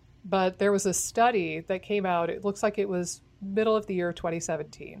 But there was a study that came out. It looks like it was middle of the year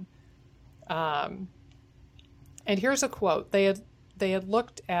 2017. And here's a quote. They had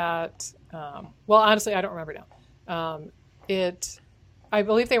looked at, well, honestly, I don't remember now. I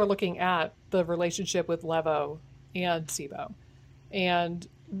believe they were looking at the relationship with Levo and SIBO. And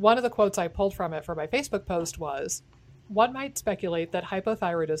one of the quotes I pulled from it for my Facebook post was, one might speculate that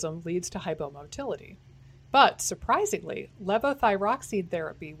hypothyroidism leads to hypomotility. But surprisingly, levothyroxine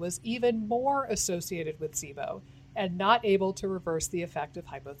therapy was even more associated with SIBO and not able to reverse the effect of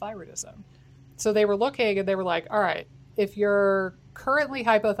hypothyroidism. So they were looking and they were like, all right, if you're currently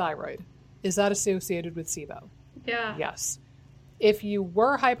hypothyroid, is that associated with SIBO? Yeah. Yes. If you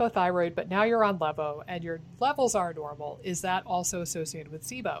were hypothyroid, but now you're on Levo and your levels are normal, is that also associated with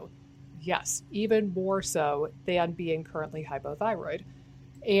SIBO? Yes, even more so than being currently hypothyroid.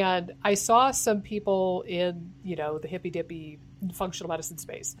 And I saw some people in, the hippy-dippy functional medicine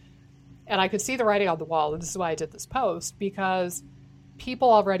space, and I could see the writing on the wall, and this is why I did this post, because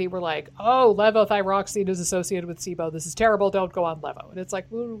people already were like, oh, levothyroxine is associated with SIBO. This is terrible. Don't go on Levo. And it's like,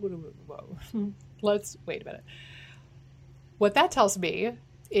 whoa. Let's wait a minute. What that tells me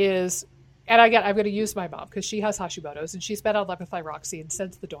is, and again, I'm going to use my mom because she has Hashimoto's and she's been on levothyroxine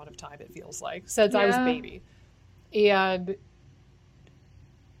since the dawn of time, it feels like, since I was a baby. And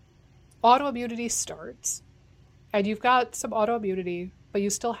autoimmunity starts, and you've got some autoimmunity, but you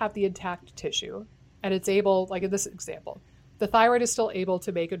still have the intact tissue. And it's able, like in this example, the thyroid is still able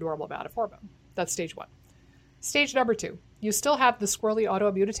to make a normal amount of hormone. That's stage 1. Stage number 2, you still have the squirrely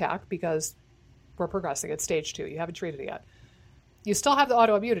autoimmune attack because we're progressing. It's stage 2. You haven't treated it yet. You still have the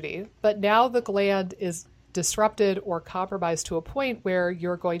autoimmunity, but now the gland is disrupted or compromised to a point where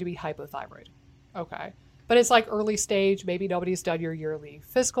you're going to be hypothyroid. Okay. But it's like early stage. Maybe nobody's done your yearly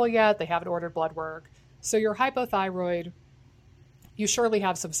physical yet. They haven't ordered blood work. So you're hypothyroid. You surely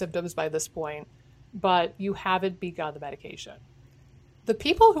have some symptoms by this point, but you haven't begun the medication. The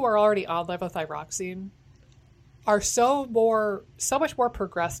people who are already on levothyroxine are so much more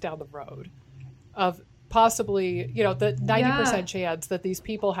progressed down the road of possibly, the 90% chance that these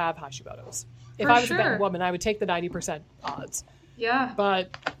people have Hashimoto's. If I was a bad woman, I would take the 90% odds. Yeah.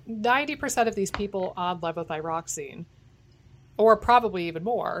 But 90% of these people on levothyroxine, or probably even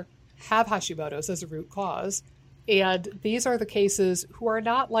more, have Hashimoto's as a root cause. And these are the cases who are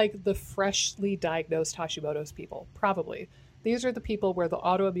not like the freshly diagnosed Hashimoto's people, probably. These are the people where the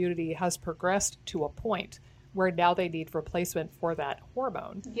autoimmunity has progressed to a point where now they need replacement for that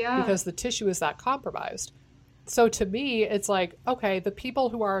hormone because the tissue is that compromised. So to me, it's like, okay, the people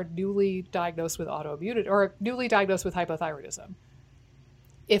who are newly diagnosed with autoimmunity or newly diagnosed with hypothyroidism,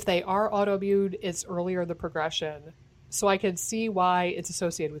 if they are autoimmune, it's earlier in the progression. So I can see why it's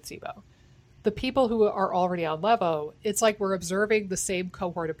associated with SIBO. The people who are already on Levo, it's like we're observing the same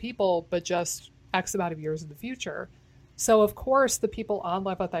cohort of people, but just X amount of years in the future. So, of course, the people on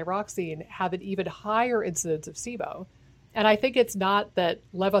levothyroxine have an even higher incidence of SIBO. And I think it's not that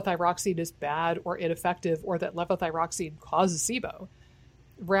levothyroxine is bad or ineffective or that levothyroxine causes SIBO.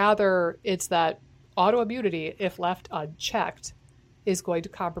 Rather, it's that autoimmunity, if left unchecked, is going to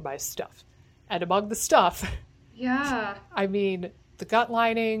compromise stuff. And among the stuff, I mean, the gut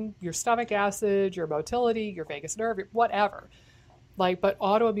lining, your stomach acid, your motility, your vagus nerve, whatever. But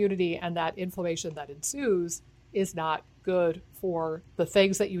autoimmunity and that inflammation that ensues is not good for the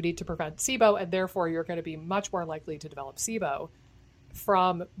things that you need to prevent SIBO, and therefore you're going to be much more likely to develop SIBO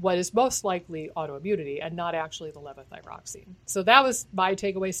from what is most likely autoimmunity and not actually the levothyroxine. So that was my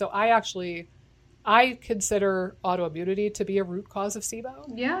takeaway. So I consider autoimmunity to be a root cause of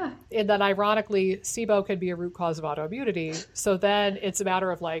SIBO. Yeah. And then ironically, SIBO can be a root cause of autoimmunity. So then it's a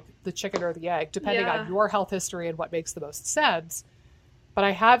matter of like the chicken or the egg, depending on your health history and what makes the most sense. But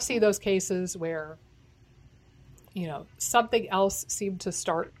I have seen those cases where, something else seemed to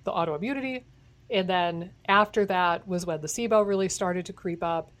start the autoimmunity. And then after that was when the SIBO really started to creep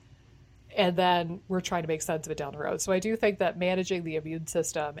up. And then we're trying to make sense of it down the road. So I do think that managing the immune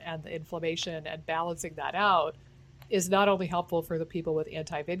system and the inflammation and balancing that out is not only helpful for the people with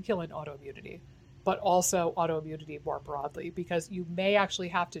anti-vinculin autoimmunity, but also autoimmunity more broadly, because you may actually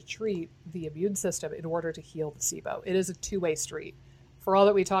have to treat the immune system in order to heal the SIBO. It is a two-way street. For all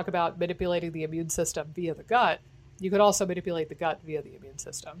that we talk about manipulating the immune system via the gut, you could also manipulate the gut via the immune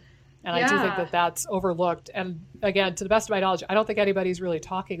system. And I do think that that's overlooked. And again, to the best of my knowledge, I don't think anybody's really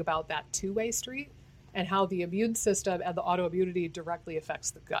talking about that two-way street and how the immune system and the autoimmunity directly affects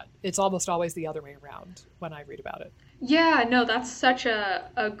the gut. It's almost always the other way around when I read about it. Yeah, no, that's such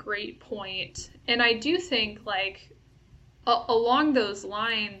a great point. And I do think, like, along those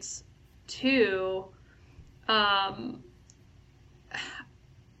lines, too,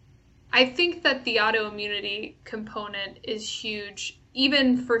 I think that the autoimmunity component is huge,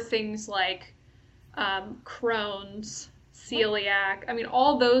 even for things like Crohn's, celiac. I mean,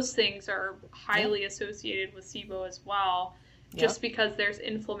 all those things are highly associated with SIBO as well, just because there's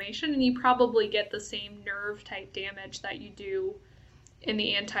inflammation, and you probably get the same nerve type damage that you do in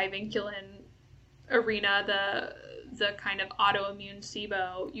the anti-vinculin arena, the kind of autoimmune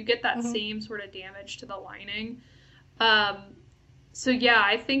SIBO. You get that same sort of damage to the lining. So yeah,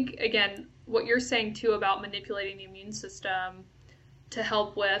 I think, again, what you're saying too about manipulating the immune system to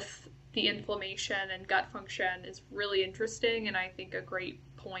help with the inflammation and gut function is really interesting, and I think a great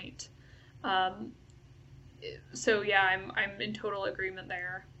point. So yeah, I'm in total agreement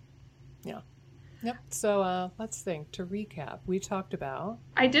there. Yeah. Yep. So let's think. To recap, we talked about...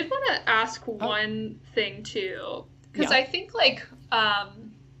 I did want to ask one thing too, because I think like a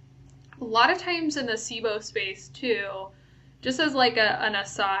lot of times in the SIBO space too, just as like an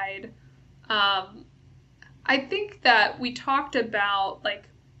aside, I think that we talked about like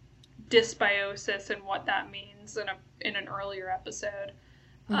dysbiosis and what that means in an earlier episode.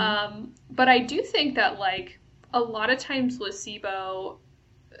 But I do think that like a lot of times with SIBO,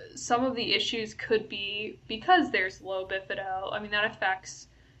 some of the issues could be because there's low bifido. I mean, that affects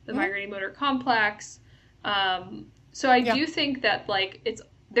the migrating motor complex. So I do think that like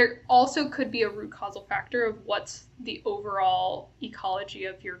there also could be a root causal factor of what's the overall ecology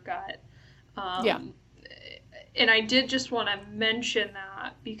of your gut. And I did just want to mention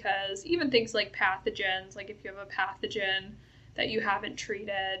that because even things like pathogens, like if you have a pathogen that you haven't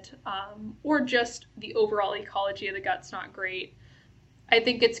treated, or just the overall ecology of the gut's not great, I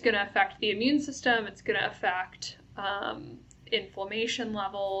think it's going to affect the immune system. It's going to affect inflammation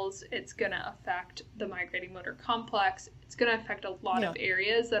levels. It's going to affect the migrating motor complex. It's going to affect a lot of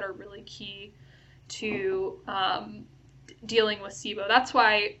areas that are really key to dealing with SIBO. That's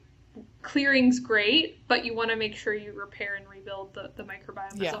why clearing's great, but you want to make sure you repair and rebuild the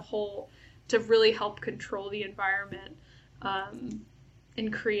microbiome as a whole to really help control the environment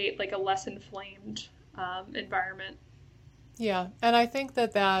and create like a less inflamed environment. Yeah, and I think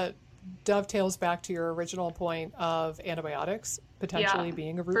that dovetails back to your original point of antibiotics potentially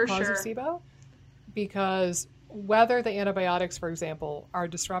being a root cause of SIBO, because whether the antibiotics, for example, are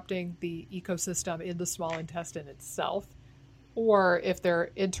disrupting the ecosystem in the small intestine itself, or if they're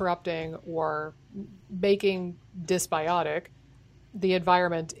interrupting or making dysbiotic the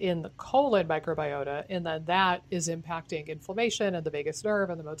environment in the colon microbiota, and then that is impacting inflammation and the vagus nerve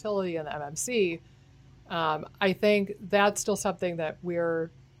and the motility and the MMC, I think that's still something that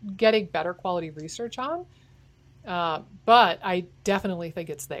we're getting better quality research on. But I definitely think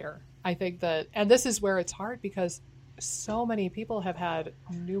it's there. I think that, and this is where it's hard because so many people have had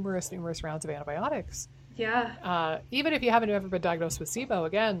numerous rounds of antibiotics. Yeah. Even if you haven't ever been diagnosed with SIBO,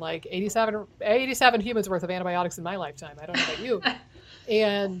 again, like 87 humans worth of antibiotics in my lifetime. I don't know about you.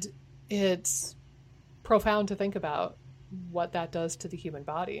 And it's profound to think about what that does to the human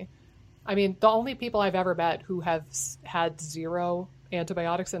body. I mean, the only people I've ever met who have had zero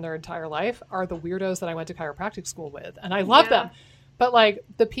antibiotics in their entire life are the weirdos that I went to chiropractic school with. And I love them. But like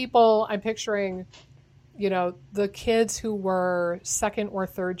the people I'm picturing, the kids who were second or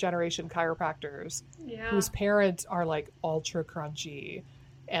third generation chiropractors whose parents are like ultra crunchy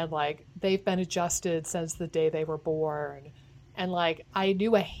and like they've been adjusted since the day they were born. And like I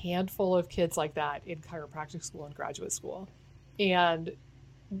knew a handful of kids like that in chiropractic school and graduate school. And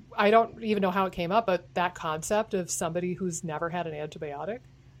I don't even know how it came up, but that concept of somebody who's never had an antibiotic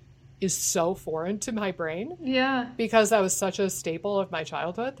is so foreign to my brain. Yeah. Because that was such a staple of my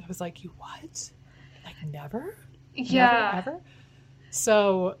childhood. I was like, you what? Like never? Yeah. Never, ever?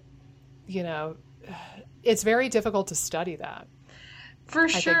 So, you know, it's very difficult to study that. For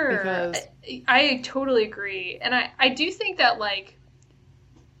sure. Because I totally agree. And I do think that, like,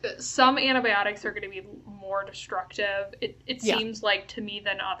 some antibiotics are going to be more destructive, it seems like to me,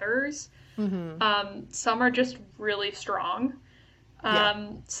 than others. Mm-hmm. Some are just really strong.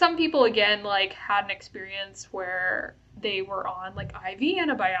 Some people, again, like, had an experience where they were on, like, IV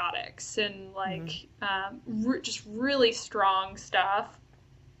antibiotics and, like, just really strong stuff.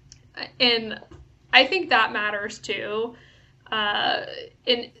 And I think that matters, too.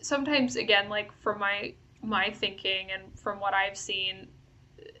 And sometimes, again, like, from my thinking and from what I've seen,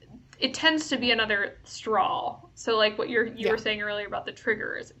 it tends to be another straw. So, like, what you were saying earlier about the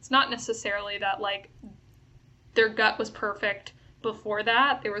triggers, it's not necessarily that, like, their gut was perfect before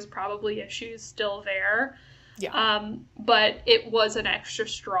that. There was probably issues still there. But it was an extra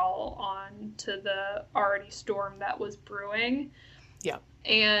straw on to the already storm that was brewing. Yeah.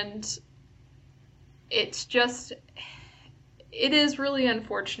 And it's just, it is really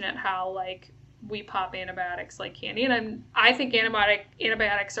unfortunate how, like, we pop antibiotics like candy. And I think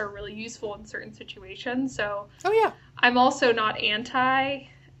antibiotics are really useful in certain situations. So I'm also not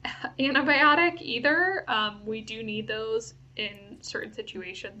anti-antibiotic either. We do need those in certain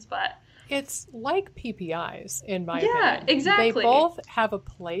situations, but it's like PPIs in my opinion. Yeah, exactly. They both have a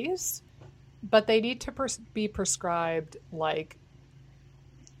place, but they need to be prescribed, like,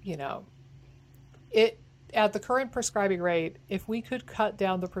 you know, it at the current prescribing rate, if we could cut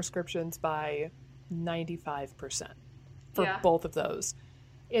down the prescriptions by 95% for both of those,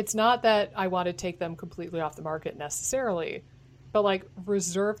 it's not that I want to take them completely off the market necessarily, but like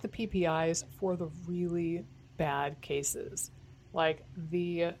reserve the PPIs for the really bad cases, like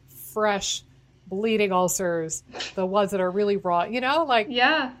the fresh bleeding ulcers, the ones that are really raw, you know, like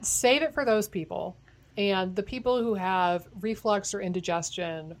save it for those people. And the people who have reflux or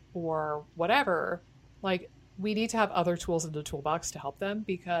indigestion or whatever, like, we need to have other tools in the toolbox to help them,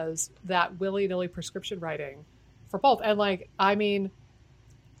 because that willy-nilly prescription writing for both. And like, I mean,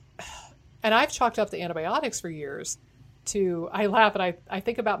 and I've chalked up the antibiotics for years to, I laugh and I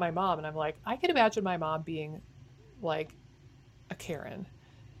think about my mom and I'm like, I can imagine my mom being like a Karen,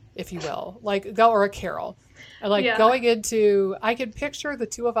 if you will, like or a Carol. And like going into, I can picture the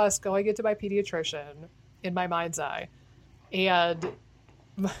two of us going into my pediatrician in my mind's eye. And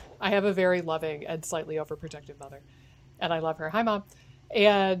I have a very loving and slightly overprotective mother, and I love her. Hi, Mom.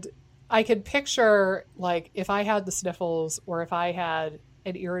 And I can picture, like, if I had the sniffles or if I had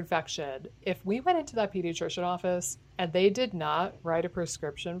an ear infection, if we went into that pediatrician office and they did not write a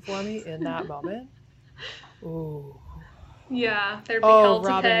prescription for me in that moment, ooh. Yeah, there'd be hell to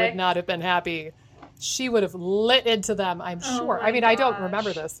Robin pay. would not have been happy. She would have lit into them, I'm sure. I mean, I don't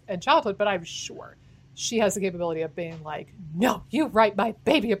remember this in childhood, but I'm sure she has the capability of being like, no, you write my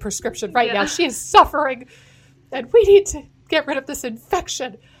baby a prescription right now. She is suffering and we need to get rid of this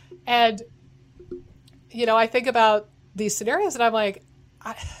infection. And, you know, I think about these scenarios and I'm like,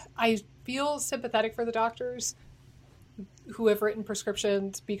 I feel sympathetic for the doctors who have written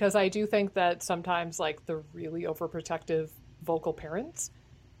prescriptions, because I do think that sometimes, like, the really overprotective vocal parents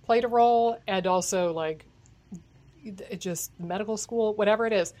played a role, and also, like, it just medical school, whatever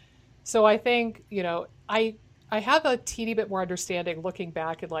it is. So I think, you know, I have a teeny bit more understanding looking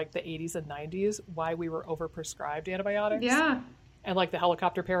back at, like, the 80s and 90s why we were overprescribed antibiotics. Yeah. And, like, the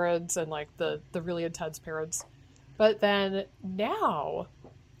helicopter parents and, like, the really intense parents. But then now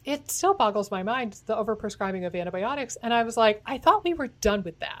it still boggles my mind, the overprescribing of antibiotics. And I was like, I thought we were done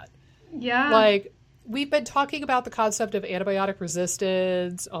with that. Yeah. Like, we've been talking about the concept of antibiotic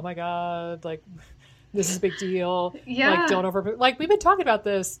resistance. Oh my God. Like, this is a big deal. Yeah. Like, we've been talking about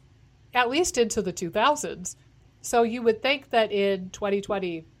this at least into the 2000s. So you would think that in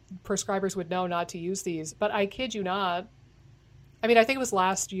 2020, prescribers would know not to use these. But I kid you not. I mean, I think it was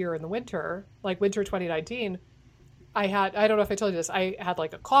last year in the winter, like winter 2019, I don't know if I told you this, I had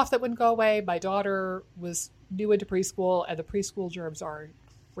like a cough that wouldn't go away. My daughter was new into preschool, and the preschool germs are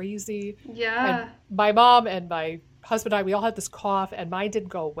crazy. Yeah. And my mom and my husband and I, we all had this cough, and mine didn't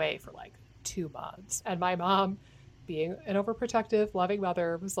go away for like 2 months. And my mom, being an overprotective, loving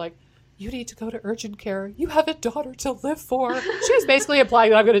mother, was like, you need to go to urgent care. You have a daughter to live for. She was basically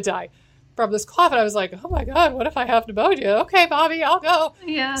implying that I'm going to die from this cough. And I was like, oh my God, what if I have pneumonia? Okay, mommy, I'll go.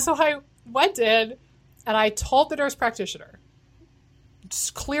 Yeah. So I went in and I told the nurse practitioner,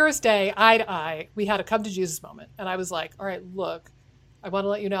 just clear as day, eye to eye, we had a come to Jesus moment. And I was like, all right, look, I want to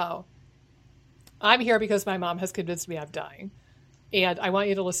let you know, I'm here because my mom has convinced me I'm dying. And I want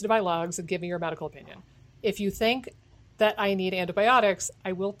you to listen to my logs and give me your medical opinion. If you think that I need antibiotics,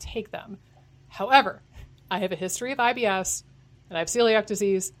 I will take them. However, I have a history of IBS, and I have celiac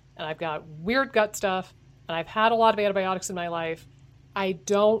disease, and I've got weird gut stuff, and I've had a lot of antibiotics in my life. I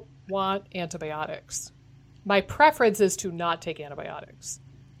don't want antibiotics. My preference is to not take antibiotics.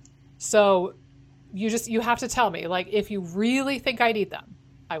 So you have to tell me, like, if you really think I need them,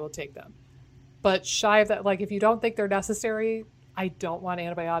 I will take them. But shy of that, like, if you don't think they're necessary, I don't want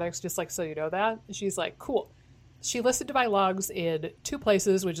antibiotics, just like, so you know that. And she's like, cool. She listened to my logs in 2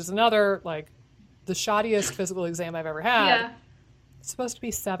 places, which is another, like, the shoddiest physical exam I've ever had. Yeah. It's supposed to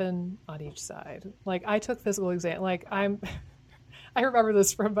be 7 on each side. Like, I took physical exam, like, I remember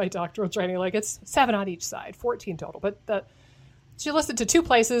this from my doctoral training, like, it's 7 on each side, 14 total. But she listened to 2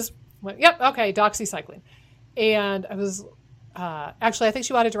 places, went, yep, okay, doxycycline. And I was, actually, I think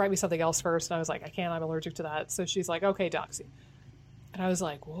she wanted to write me something else first, and I was like, I can't, I'm allergic to that. So she's like, okay, doxy. And I was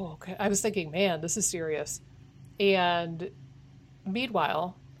like, whoa, okay. I was thinking, man, this is serious. And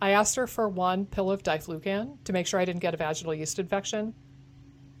meanwhile, I asked her for 1 pill of diflucan to make sure I didn't get a vaginal yeast infection.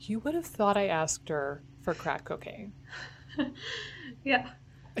 You would have thought I asked her for crack cocaine. Yeah.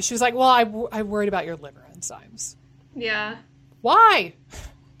 She was like, well, I'm worried about your liver enzymes. Yeah. Why?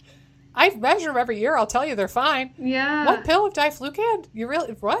 I measure them every year. I'll tell you they're fine. Yeah. 1 pill of diflucan? You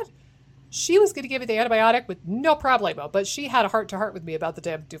really, what? She was going to give me the antibiotic with no problemo, but she had a heart-to-heart with me about the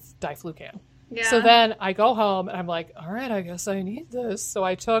damn diflucan. Yeah. So then I go home and I'm like, all right, I guess I need this. So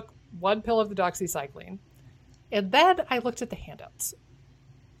I took 1 pill of the doxycycline. And then I looked at the handouts.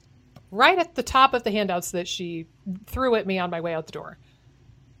 Right at the top of the handouts that she threw at me on my way out the door.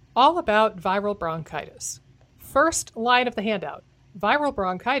 All about viral bronchitis. First line of the handout. Viral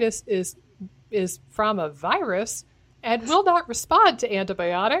bronchitis is from a virus and will not respond to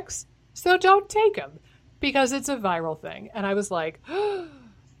antibiotics. So don't take them because it's a viral thing. And I was like, oh,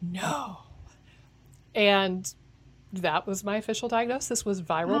 no. And that was my official diagnosis, was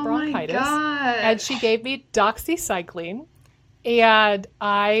viral bronchitis. My God. And she gave me doxycycline. And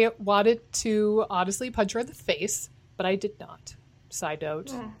I wanted to honestly punch her in the face, but I did not. Side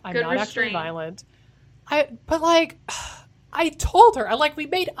note, I'm not actually violent. But like, I told her, we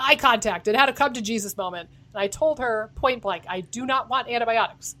made eye contact and had a come to Jesus moment. And I told her point blank, I do not want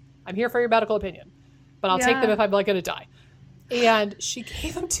antibiotics. I'm here for your medical opinion, but I'll take them if I'm like going to die. And she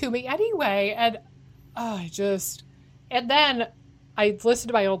gave them to me anyway. And and then I listened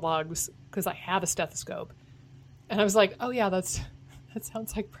to my own logs because I have a stethoscope. And I was like, oh yeah, that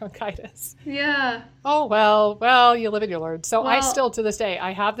sounds like bronchitis. Yeah. Oh, well, you live and you learn. So I still, to this day,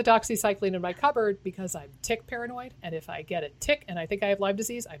 I have the doxycycline in my cupboard because I'm tick paranoid. And if I get a tick and I think I have Lyme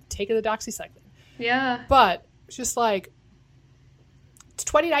disease, I'm taking the doxycycline. Yeah. But it's just like, it's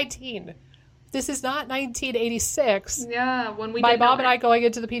 2019. This is not 1986. Yeah, when my mom and I going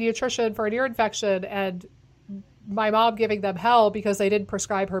into the pediatrician for an ear infection and my mom giving them hell because they didn't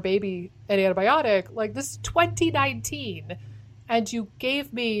prescribe her baby an antibiotic. Like, this is 2019. And you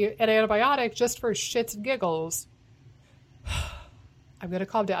gave me an antibiotic just for shits and giggles. I'm going to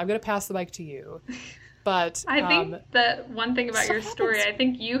calm down. I'm going to pass the mic to you. But I think that one thing about your story, I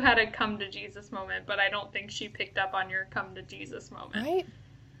think you had a come to Jesus moment, but I don't think she picked up on your come to Jesus moment. Right?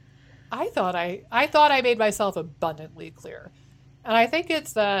 I thought I made myself abundantly clear. And I think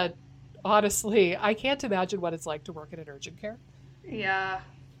it's that, honestly, I can't imagine what it's like to work in an urgent care. Yeah.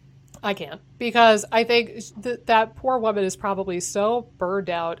 I can't. Because I think that poor woman is probably so burned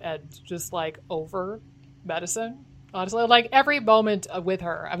out and just like over medicine. Honestly, like every moment with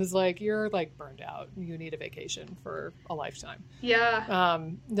her, I was like, you're like burned out. You need a vacation for a lifetime. Yeah.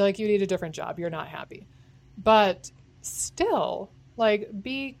 Like you need a different job. You're not happy. But still, like,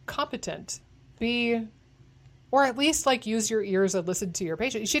 be competent. Or at least like use your ears and listen to your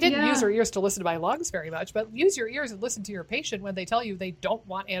patient. She didn't use her ears to listen to my lungs very much, but use your ears and listen to your patient when they tell you they don't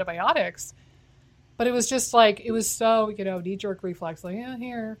want antibiotics. But it was just like, it was so, knee-jerk reflex. Like, yeah,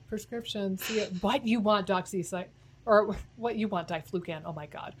 here, prescription. See it. What you want doxycycline, or what you want diflucan. Oh my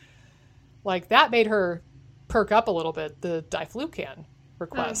God. Like that made her perk up a little bit, the diflucan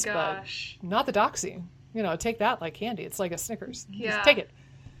request, but not the doxy. Take that like candy. It's like a Snickers. Yeah. Just take it.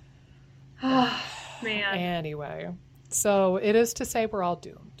 Man. Anyway, so it is to say we're all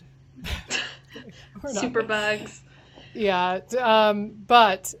doomed. Superbugs. Yeah,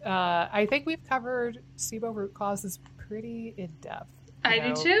 but I think we've covered SIBO root causes pretty in depth. I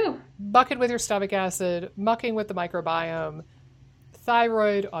do too. Mucking with your stomach acid, mucking with the microbiome,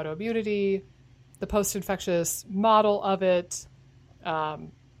 thyroid, autoimmunity, the post-infectious model of it,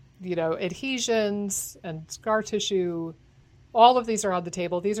 adhesions and scar tissue. All of these are on the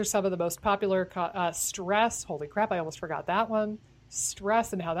table. These are some of the most popular. Stress. Holy crap, I almost forgot that one.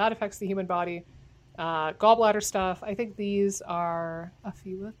 Stress and how that affects the human body. Gallbladder stuff. I think these are a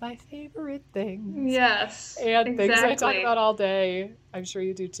few of my favorite things. Yes. And exactly. things I talk about all day. I'm sure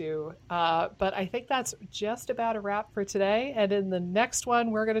you do too. But I think that's just about a wrap for today. And in the next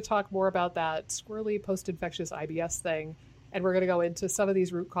one, we're going to talk more about that squirrely post-infectious IBS thing. And we're going to go into some of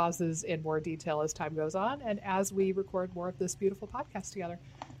these root causes in more detail as time goes on and as we record more of this beautiful podcast together.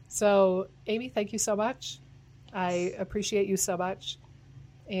 So, Amy, thank you so much. I appreciate you so much.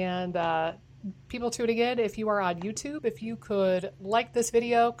 And people tuning in, if you are on YouTube, if you could like this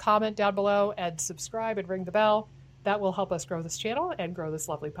video, comment down below, and subscribe and ring the bell, that will help us grow this channel and grow this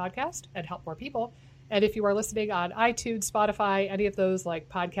lovely podcast and help more people. And if you are listening on iTunes, Spotify, any of those like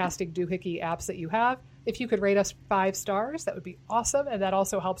podcasting doohickey apps that you have, if you could rate us 5 stars, that would be awesome. And that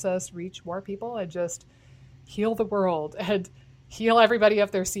also helps us reach more people and just heal the world and heal everybody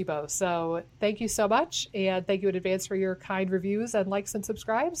of their SIBO. So thank you so much. And thank you in advance for your kind reviews and likes and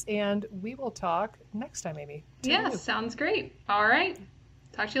subscribes. And we will talk next time, Amy. Yeah, sounds great. All right.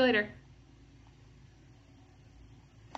 Talk to you later.